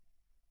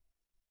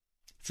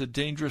 It's a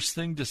dangerous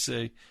thing to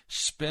say,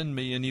 spend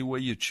me any way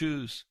you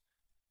choose.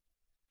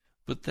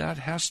 But that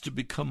has to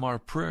become our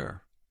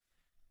prayer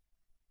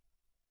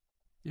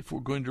if we're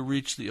going to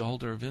reach the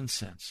altar of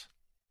incense.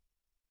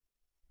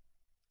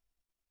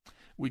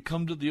 We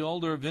come to the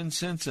altar of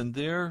incense, and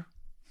there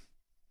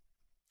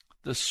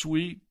the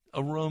sweet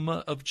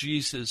aroma of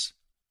Jesus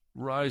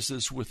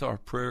rises with our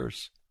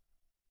prayers.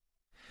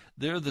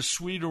 There the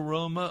sweet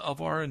aroma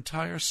of our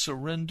entire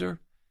surrender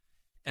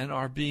and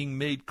our being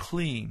made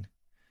clean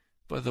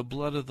by the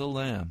blood of the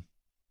Lamb,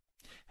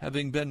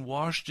 having been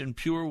washed in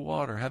pure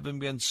water, having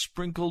been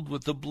sprinkled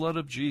with the blood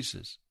of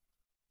Jesus.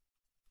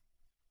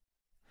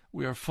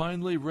 We are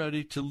finally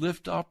ready to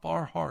lift up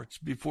our hearts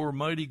before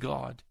mighty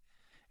God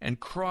and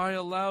cry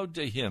aloud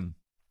to Him.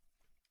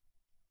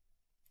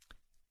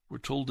 We're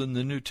told in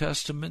the New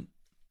Testament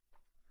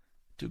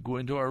to go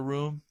into our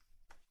room,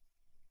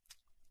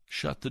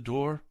 shut the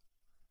door,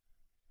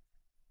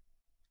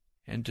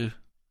 and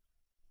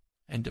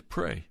to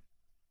pray.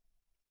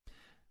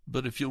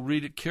 But if you'll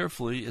read it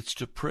carefully, it's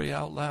to pray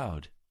out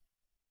loud.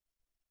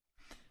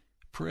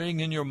 Praying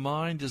in your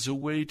mind is a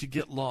way to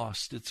get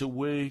lost. It's a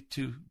way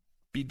to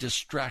be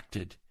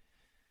distracted.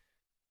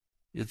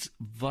 It's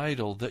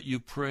vital that you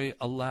pray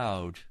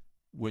aloud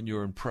when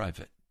you're in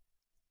private.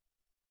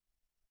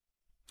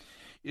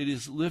 It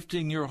is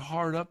lifting your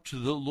heart up to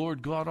the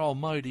Lord God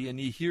Almighty, and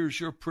He hears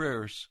your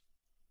prayers.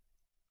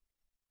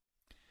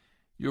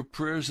 Your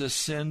prayers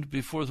ascend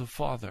before the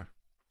Father.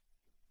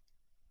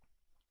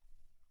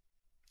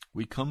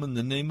 We come in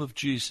the name of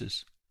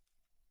Jesus.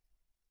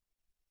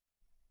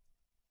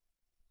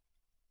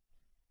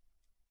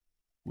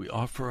 We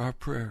offer our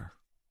prayer.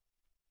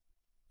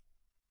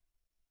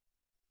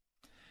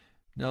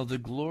 Now, the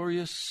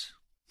glorious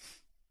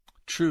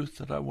truth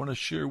that I want to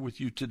share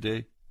with you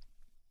today,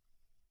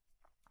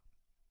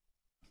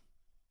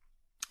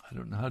 I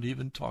don't know how to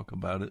even talk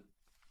about it,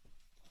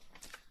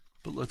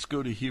 but let's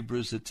go to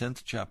Hebrews, the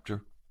 10th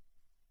chapter.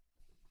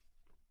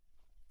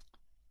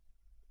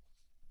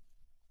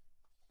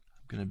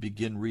 I'm going to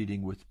begin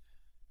reading with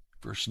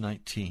verse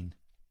 19.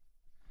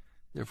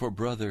 Therefore,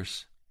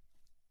 brothers,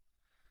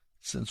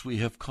 since we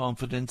have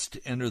confidence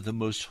to enter the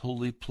most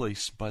holy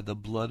place by the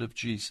blood of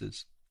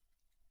Jesus.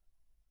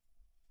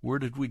 Where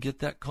did we get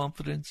that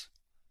confidence?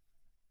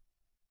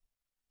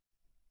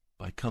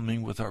 By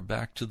coming with our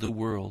back to the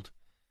world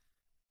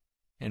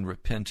and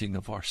repenting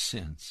of our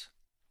sins.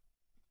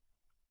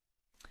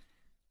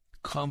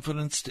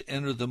 Confidence to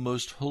enter the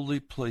most holy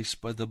place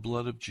by the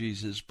blood of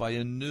Jesus, by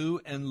a new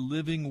and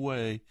living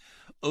way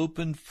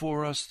opened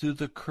for us through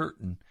the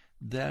curtain,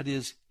 that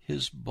is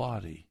His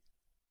body.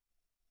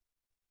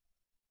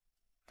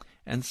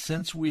 And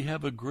since we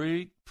have a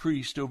great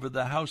priest over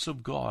the house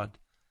of God,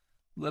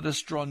 let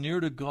us draw near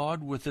to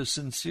God with a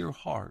sincere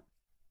heart,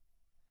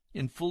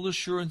 in full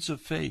assurance of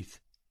faith,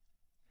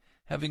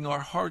 having our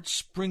hearts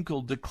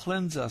sprinkled to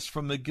cleanse us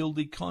from a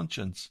guilty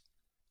conscience.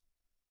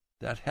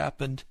 That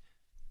happened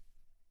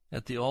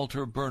at the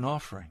altar of burnt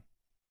offering.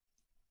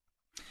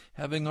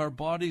 Having our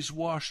bodies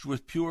washed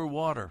with pure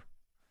water.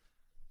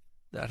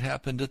 That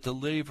happened at the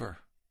laver.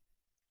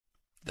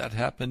 That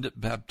happened at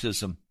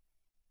baptism.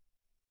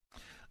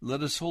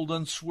 Let us hold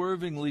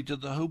unswervingly to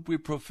the hope we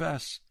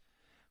profess,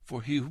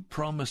 for He who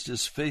promised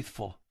is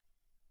faithful.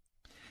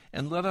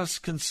 And let us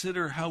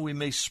consider how we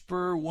may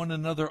spur one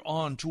another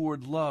on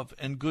toward love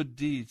and good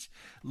deeds.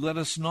 Let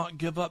us not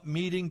give up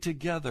meeting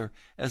together,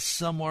 as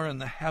some are in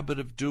the habit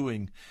of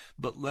doing,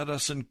 but let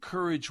us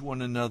encourage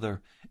one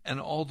another, and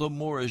all the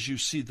more as you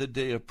see the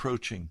day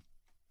approaching.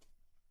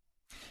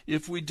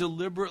 If we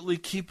deliberately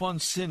keep on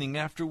sinning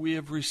after we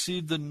have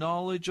received the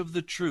knowledge of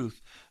the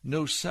truth,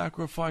 no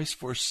sacrifice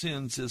for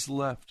sins is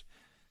left,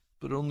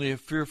 but only a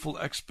fearful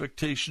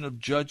expectation of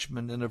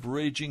judgment and of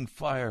raging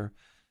fire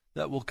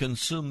that will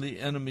consume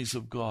the enemies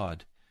of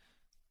God.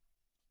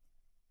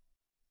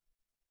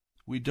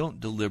 We don't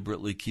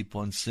deliberately keep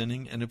on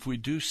sinning, and if we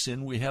do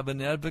sin, we have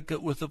an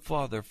advocate with the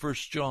Father, 1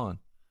 John,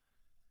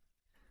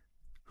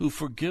 who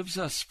forgives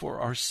us for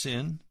our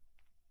sin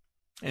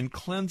and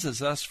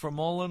cleanses us from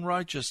all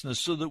unrighteousness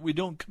so that we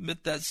don't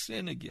commit that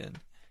sin again.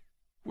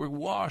 We're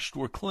washed,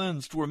 we're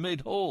cleansed, we're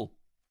made whole.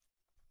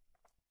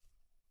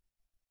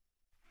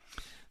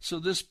 So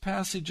this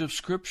passage of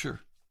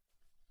Scripture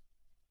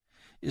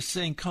is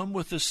saying, come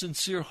with a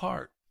sincere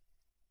heart.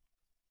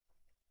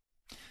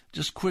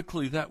 Just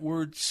quickly, that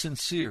word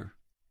sincere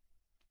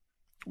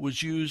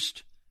was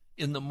used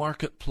in the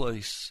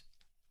marketplace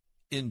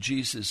in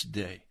Jesus'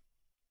 day.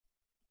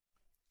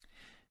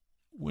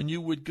 When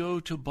you would go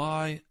to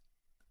buy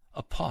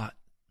a pot,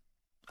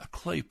 a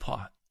clay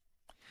pot,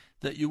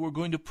 that you were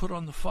going to put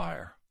on the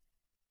fire,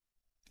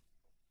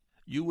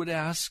 you would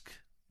ask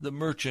the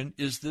merchant,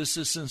 is this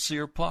a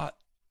sincere pot?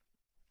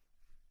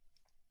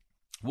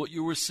 What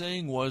you were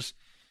saying was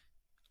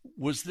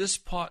this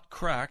pot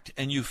cracked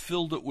and you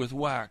filled it with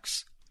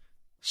wax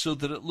so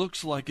that it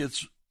looks like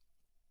it's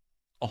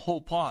a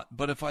whole pot,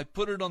 but if I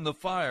put it on the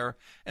fire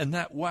and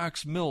that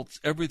wax melts,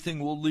 everything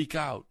will leak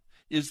out.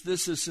 Is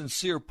this a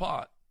sincere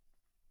pot?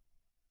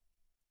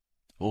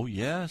 Oh,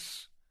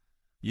 yes.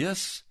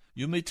 Yes,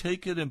 you may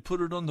take it and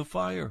put it on the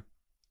fire.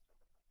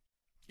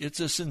 It's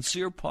a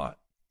sincere pot.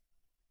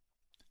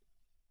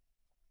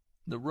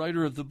 The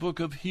writer of the book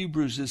of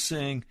Hebrews is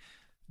saying,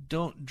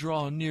 don't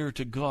draw near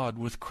to God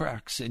with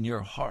cracks in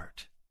your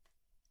heart.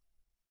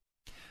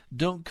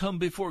 Don't come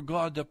before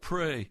God to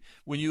pray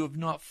when you have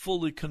not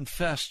fully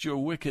confessed your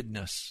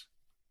wickedness.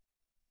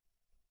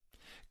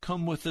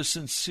 Come with a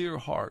sincere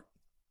heart,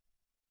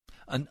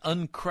 an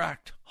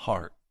uncracked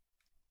heart,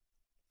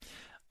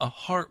 a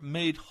heart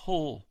made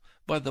whole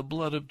by the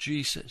blood of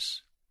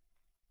Jesus,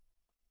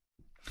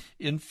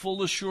 in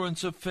full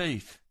assurance of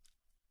faith,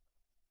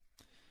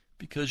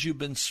 because you've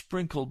been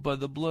sprinkled by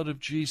the blood of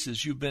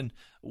Jesus. You've been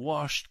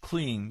washed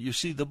clean. You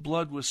see, the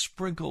blood was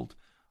sprinkled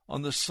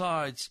on the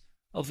sides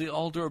of the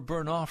altar of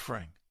burnt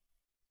offering.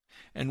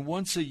 And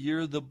once a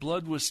year the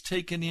blood was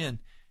taken in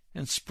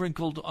and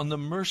sprinkled on the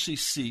mercy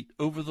seat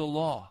over the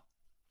law,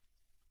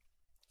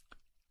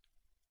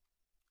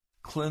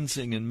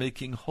 cleansing and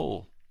making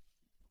whole.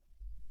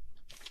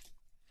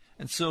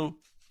 And so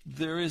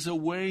there is a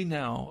way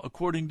now,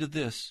 according to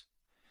this,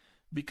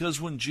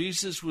 because when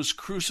Jesus was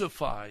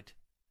crucified,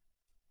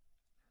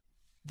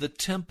 the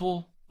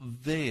temple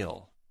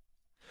veil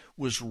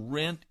was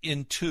rent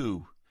in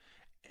two,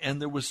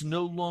 and there was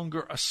no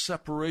longer a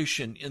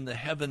separation in the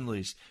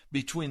heavenlies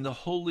between the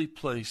holy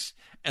place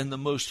and the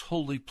most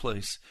holy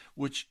place,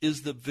 which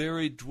is the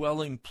very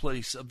dwelling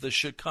place of the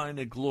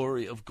Shekinah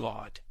glory of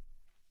God.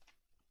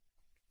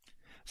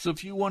 So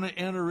if you want to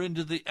enter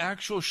into the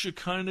actual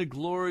Shekinah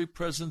glory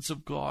presence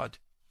of God,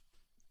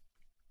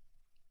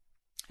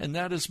 and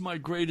that is my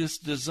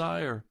greatest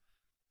desire.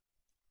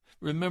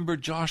 Remember,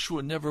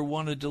 Joshua never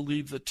wanted to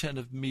leave the tent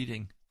of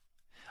meeting.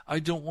 I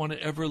don't want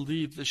to ever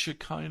leave the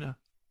Shekinah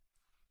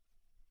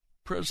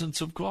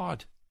presence of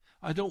God.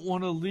 I don't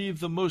want to leave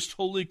the most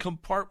holy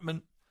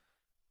compartment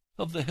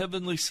of the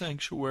heavenly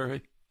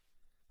sanctuary.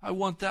 I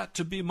want that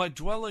to be my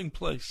dwelling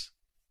place.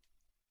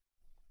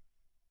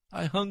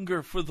 I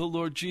hunger for the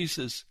Lord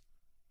Jesus.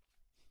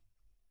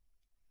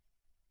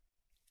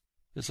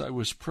 As I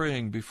was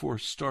praying before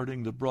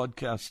starting the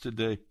broadcast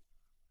today,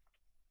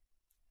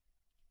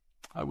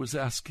 I was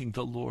asking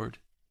the Lord,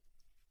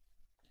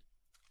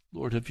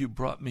 Lord, have you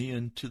brought me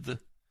into the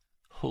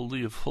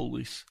Holy of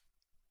Holies?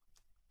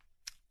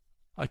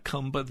 I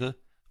come by the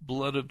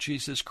blood of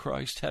Jesus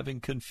Christ, having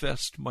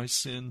confessed my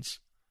sins,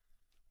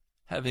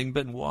 having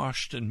been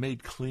washed and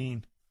made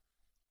clean,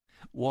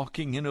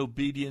 walking in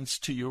obedience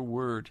to your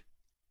word.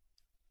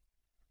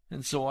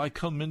 And so I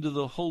come into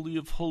the Holy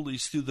of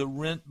Holies through the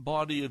rent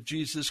body of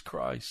Jesus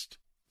Christ.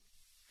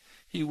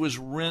 He was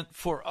rent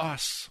for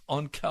us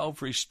on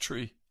Calvary's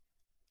tree.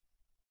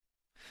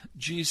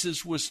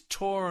 Jesus was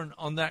torn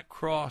on that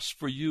cross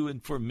for you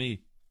and for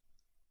me.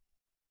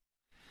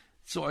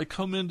 So I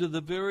come into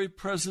the very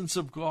presence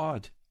of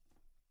God.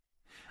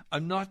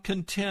 I'm not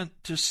content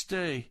to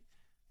stay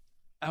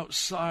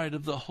outside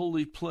of the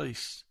holy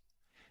place.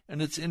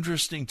 And it's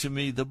interesting to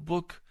me, the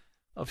book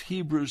of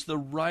Hebrews, the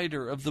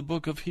writer of the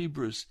book of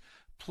Hebrews,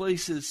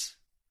 places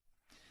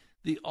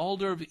the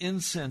altar of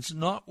incense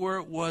not where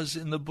it was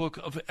in the book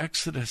of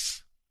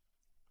Exodus.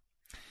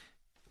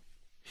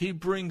 He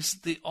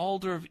brings the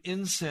altar of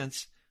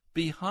incense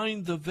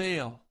behind the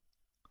veil,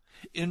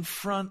 in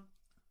front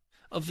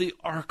of the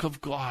ark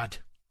of God.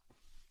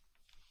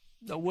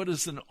 Now, what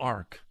is an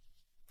ark?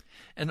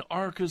 An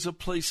ark is a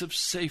place of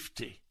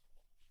safety.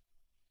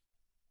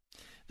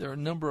 There are a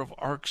number of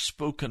arks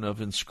spoken of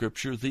in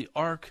Scripture. The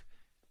ark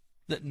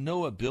that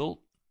Noah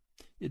built,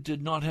 it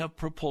did not have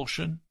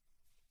propulsion.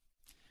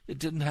 It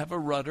didn't have a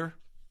rudder.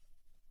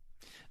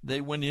 They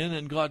went in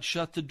and God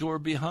shut the door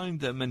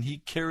behind them and he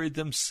carried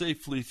them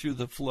safely through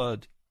the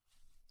flood.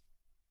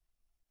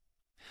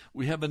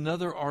 We have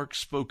another ark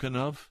spoken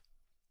of.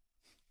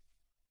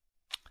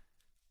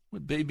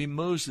 When baby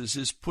Moses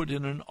is put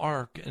in an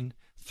ark and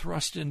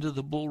thrust into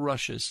the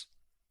bulrushes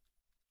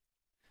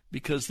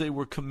because they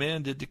were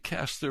commanded to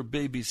cast their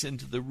babies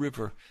into the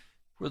river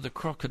where the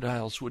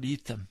crocodiles would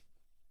eat them.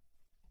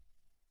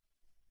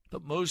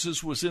 But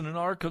Moses was in an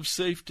ark of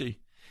safety,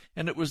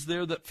 and it was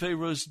there that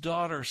Pharaoh's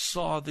daughter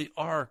saw the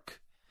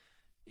ark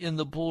in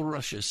the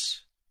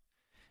bulrushes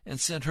and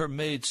sent her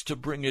maids to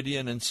bring it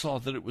in and saw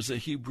that it was a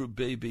Hebrew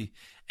baby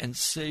and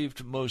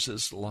saved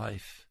Moses'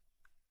 life.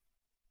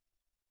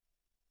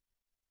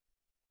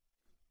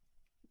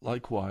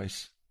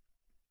 Likewise,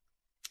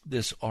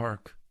 this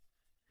ark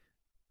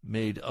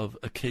made of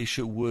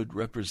acacia wood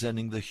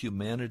representing the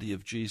humanity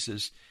of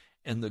Jesus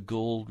and the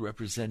gold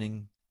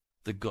representing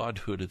the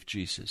godhood of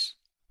Jesus,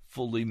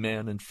 fully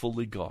man and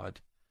fully God.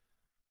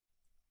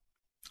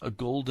 A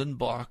golden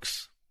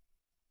box,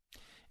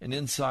 and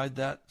inside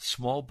that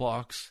small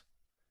box,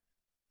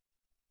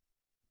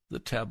 the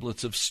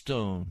tablets of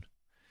stone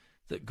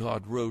that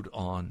God wrote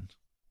on,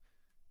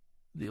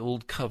 the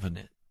old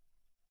covenant.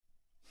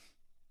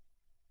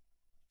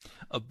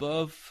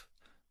 Above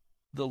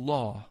the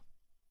law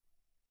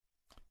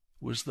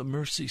was the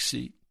mercy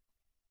seat.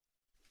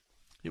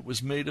 It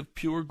was made of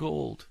pure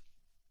gold.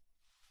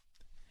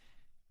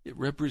 It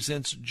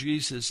represents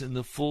Jesus in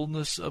the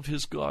fullness of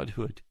his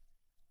godhood.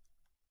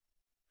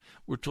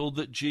 We're told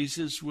that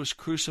Jesus was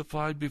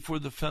crucified before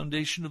the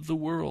foundation of the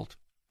world.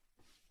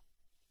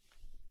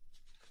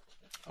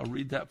 I'll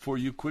read that for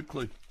you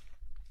quickly.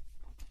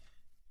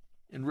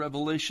 In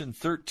Revelation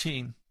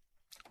 13,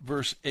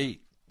 verse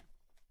 8,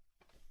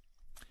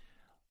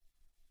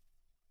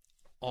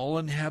 all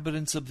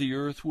inhabitants of the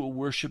earth will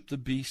worship the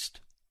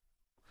beast,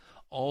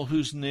 all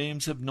whose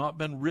names have not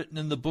been written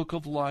in the book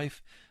of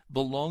life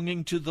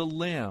belonging to the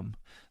Lamb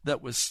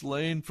that was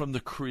slain from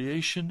the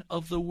creation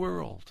of the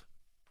world.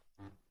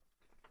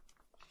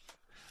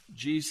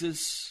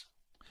 Jesus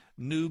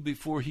knew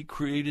before he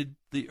created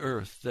the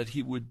earth that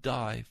he would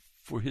die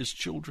for his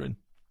children.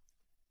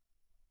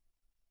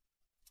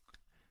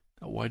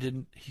 Now, why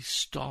didn't he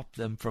stop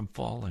them from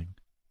falling?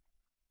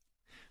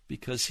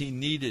 Because he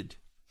needed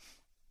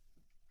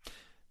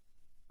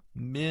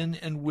men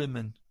and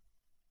women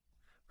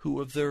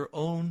who of their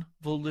own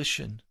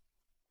volition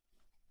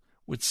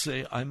would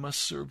say, I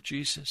must serve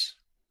Jesus.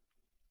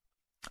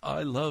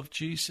 I love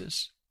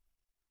Jesus.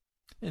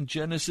 And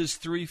Genesis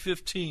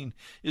 3:15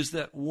 is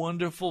that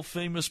wonderful,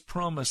 famous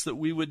promise that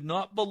we would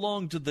not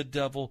belong to the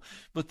devil,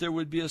 but there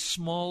would be a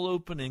small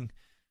opening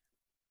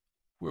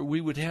where we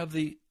would have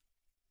the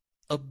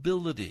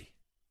ability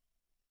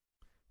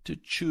to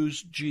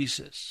choose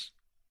Jesus.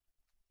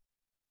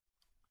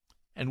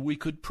 And we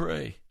could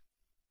pray.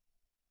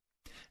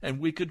 And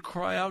we could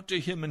cry out to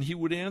him and he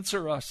would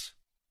answer us.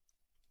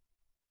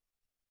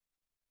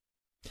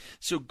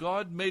 So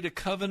God made a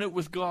covenant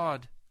with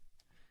God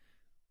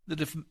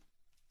that if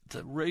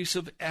the race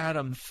of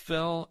Adam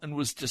fell and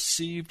was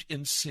deceived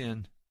in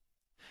sin,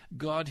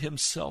 God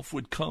himself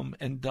would come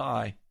and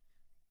die.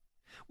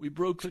 We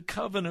broke the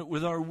covenant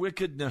with our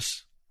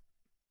wickedness.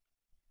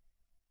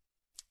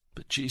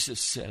 But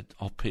Jesus said,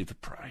 I'll pay the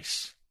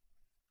price.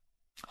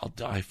 I'll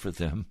die for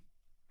them.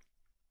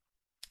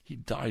 He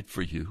died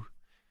for you,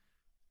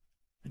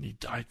 and he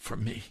died for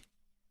me.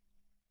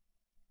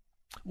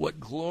 What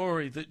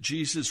glory that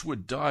Jesus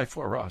would die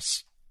for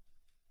us.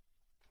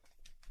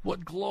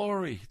 What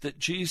glory that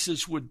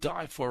Jesus would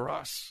die for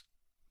us.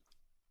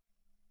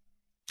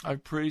 I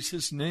praise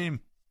his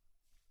name.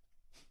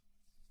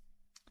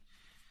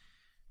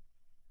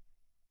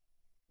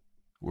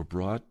 We're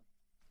brought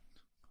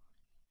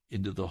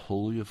into the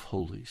Holy of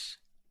Holies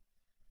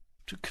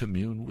to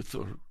commune with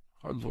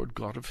our Lord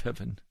God of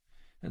heaven.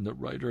 And the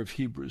writer of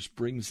Hebrews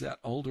brings that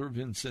altar of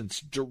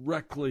incense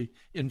directly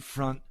in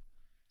front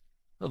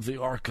of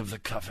the Ark of the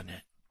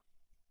Covenant.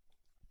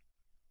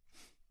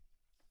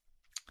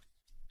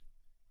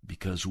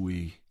 Because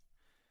we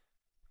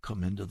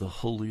come into the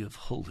Holy of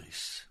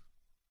Holies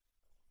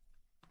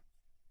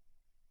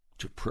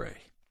to pray.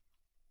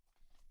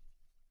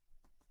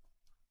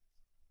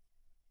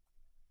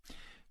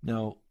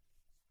 Now,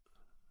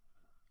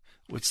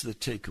 what's the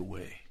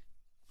takeaway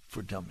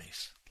for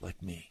dummies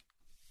like me,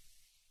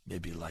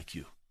 maybe like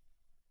you?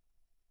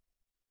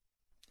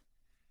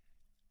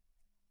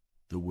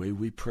 The way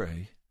we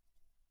pray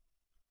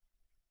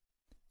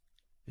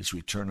is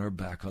we turn our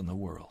back on the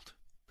world.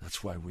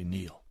 That's why we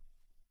kneel.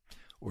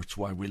 Or it's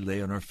why we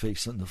lay on our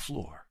face on the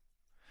floor.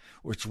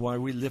 Or it's why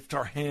we lift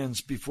our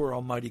hands before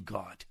Almighty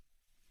God.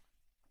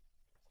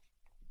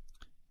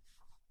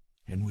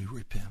 And we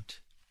repent.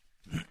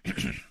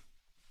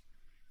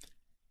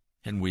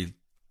 And we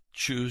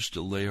choose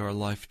to lay our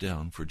life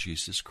down for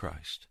Jesus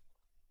Christ.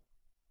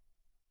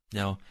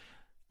 Now,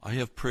 I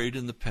have prayed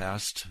in the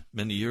past,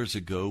 many years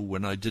ago,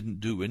 when I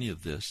didn't do any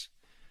of this.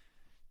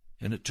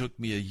 And it took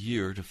me a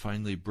year to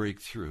finally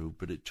break through,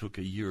 but it took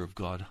a year of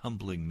God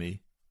humbling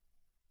me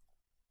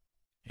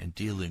and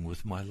dealing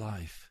with my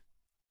life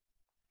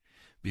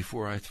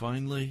before I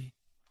finally,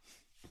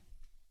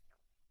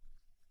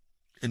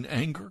 in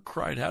anger,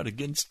 cried out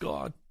against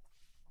God.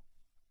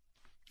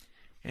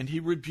 And he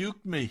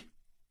rebuked me.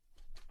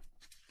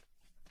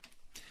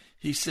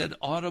 He said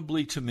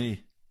audibly to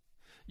me,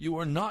 you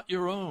are not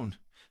your own.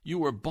 You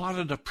were bought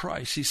at a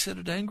price. He said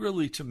it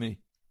angrily to me.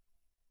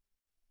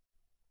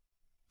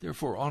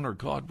 Therefore, honor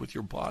God with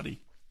your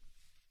body.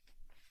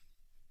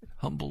 It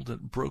humbled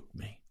and broke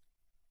me.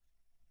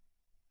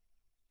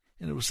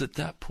 And it was at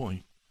that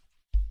point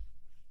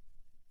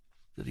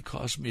that he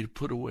caused me to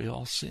put away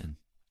all sin.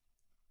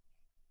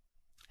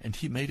 And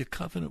he made a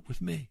covenant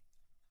with me.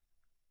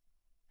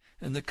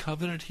 And the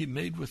covenant he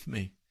made with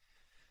me,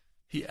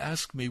 he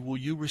asked me, will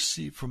you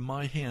receive from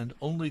my hand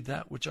only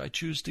that which I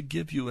choose to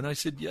give you? And I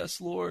said,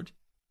 yes, Lord.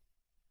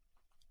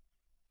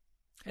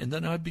 And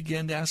then I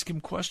began to ask him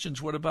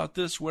questions. What about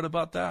this? What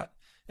about that?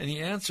 And he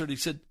answered. He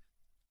said,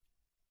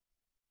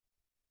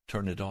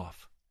 turn it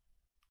off.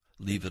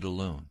 Leave it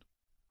alone.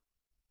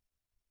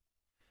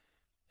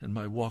 And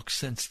my walk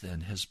since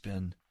then has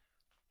been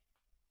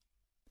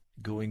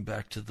going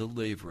back to the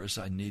laver as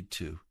I need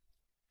to,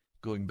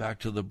 going back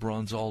to the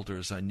bronze altar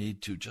as I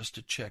need to, just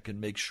to check and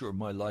make sure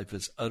my life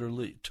is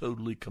utterly,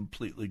 totally,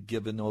 completely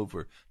given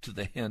over to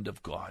the hand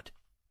of God.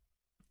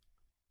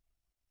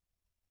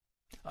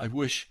 I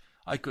wish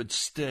I could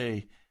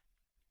stay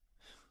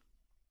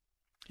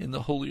in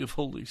the Holy of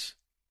Holies.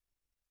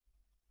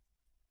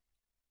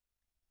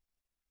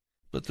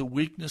 But the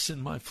weakness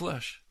in my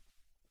flesh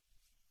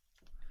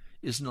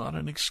is not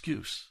an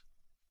excuse.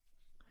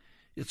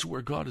 It's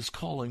where God is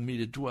calling me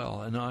to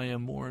dwell, and I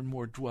am more and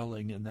more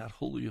dwelling in that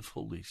Holy of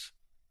Holies.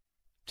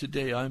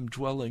 Today I'm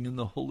dwelling in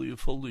the Holy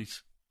of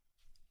Holies.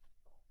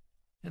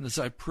 And as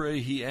I pray,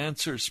 He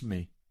answers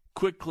me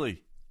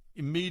quickly,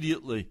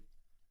 immediately.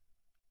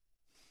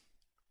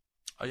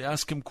 I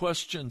ask Him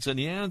questions, and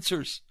He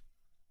answers.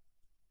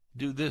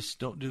 Do this,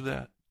 don't do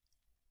that.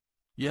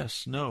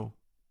 Yes, no.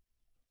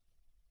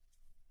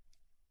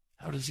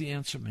 How does He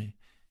answer me?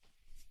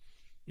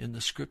 In the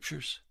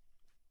Scriptures.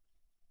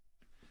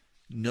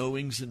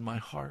 Knowings in my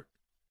heart.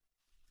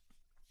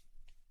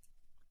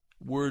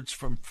 Words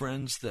from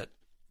friends that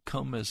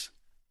come as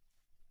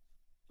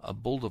a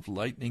bolt of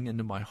lightning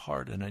into my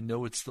heart, and I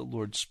know it's the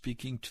Lord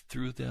speaking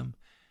through them,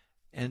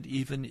 and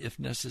even, if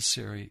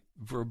necessary,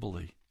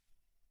 verbally.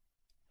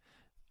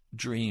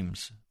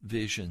 Dreams,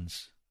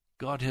 visions.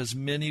 God has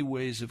many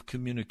ways of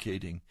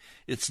communicating.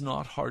 It's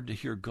not hard to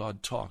hear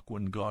God talk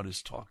when God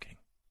is talking.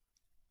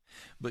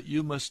 But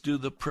you must do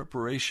the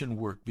preparation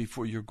work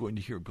before you're going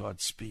to hear God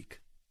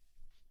speak.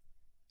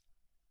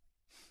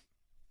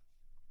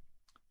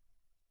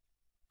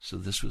 So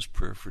this was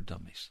Prayer for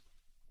Dummies.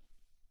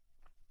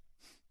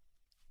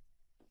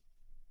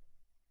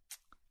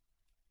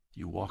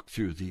 You walk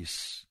through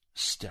these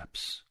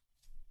steps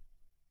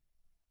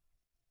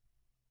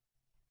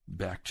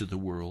back to the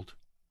world,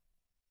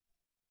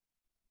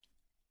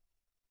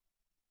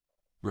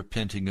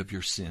 repenting of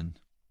your sin,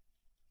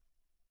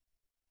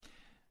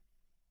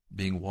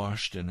 being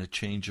washed in a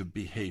change of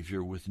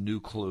behavior with new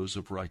clothes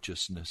of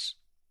righteousness,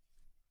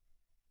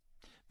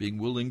 being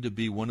willing to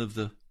be one of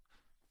the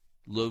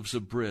loaves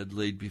of bread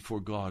laid before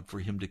God for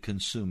Him to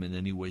consume in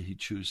any way He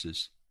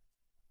chooses,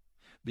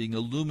 being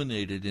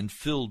illuminated and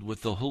filled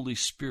with the Holy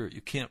Spirit.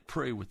 You can't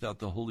pray without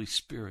the Holy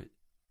Spirit.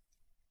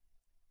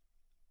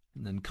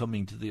 And then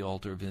coming to the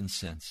altar of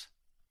incense,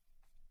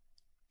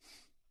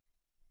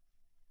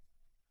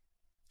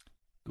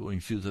 going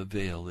through the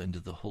veil into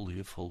the Holy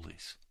of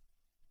Holies,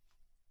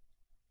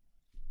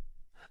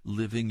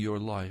 living your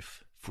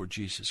life for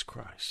Jesus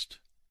Christ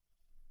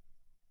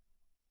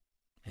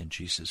and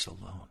Jesus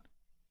alone.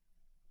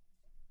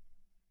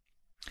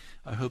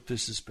 I hope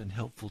this has been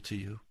helpful to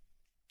you.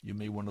 You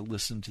may want to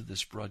listen to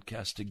this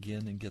broadcast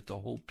again and get the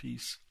whole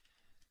piece.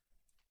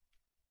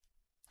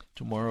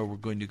 Tomorrow we're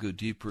going to go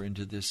deeper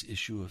into this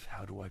issue of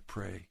how do I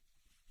pray.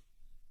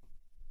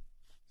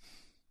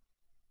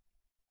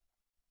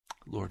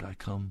 Lord, I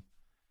come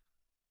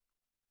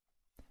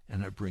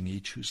and I bring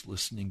each who's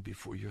listening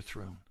before your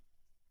throne.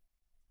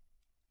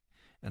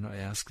 And I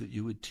ask that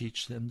you would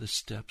teach them the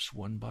steps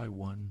one by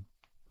one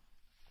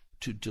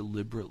to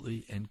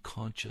deliberately and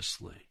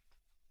consciously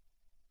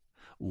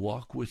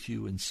walk with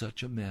you in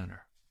such a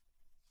manner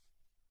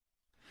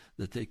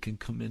that they can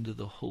come into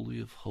the Holy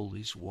of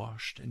Holies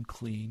washed and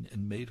clean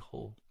and made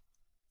whole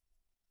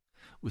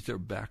with their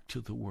back to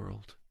the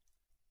world.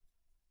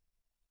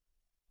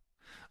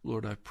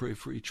 Lord, I pray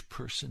for each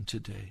person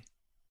today.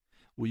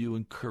 Will you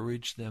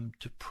encourage them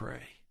to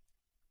pray?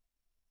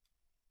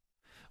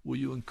 Will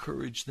you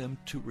encourage them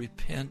to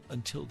repent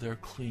until they're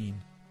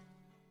clean?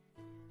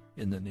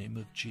 In the name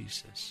of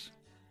Jesus,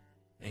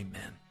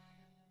 amen.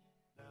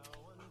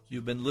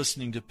 You've been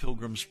listening to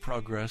Pilgrim's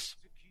Progress.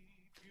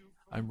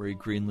 I'm Ray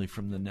Greenley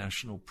from the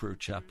National Prayer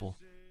Chapel.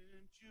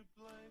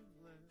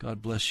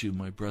 God bless you,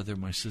 my brother,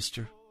 my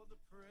sister.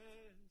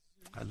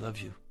 I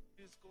love you.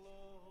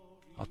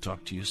 I'll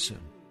talk to you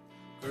soon.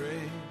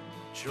 Great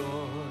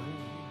joy,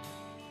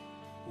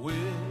 with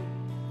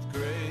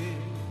great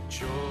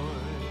joy.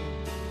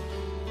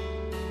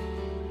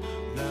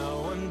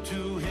 Now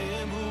unto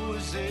Him who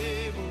is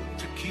able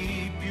to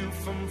keep you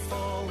from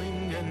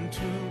falling and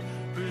to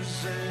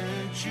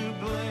present you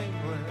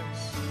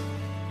blameless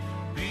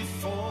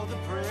before the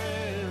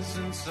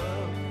presence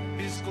of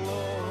His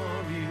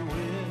glory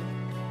with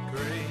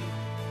great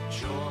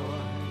joy,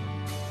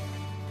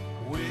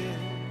 with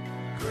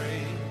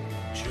great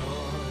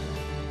joy.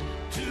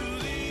 To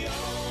the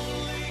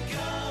only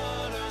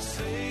God, our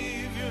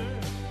Savior,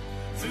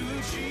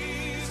 through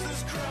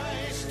Jesus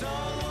Christ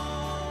our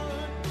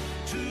Lord,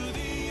 to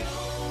the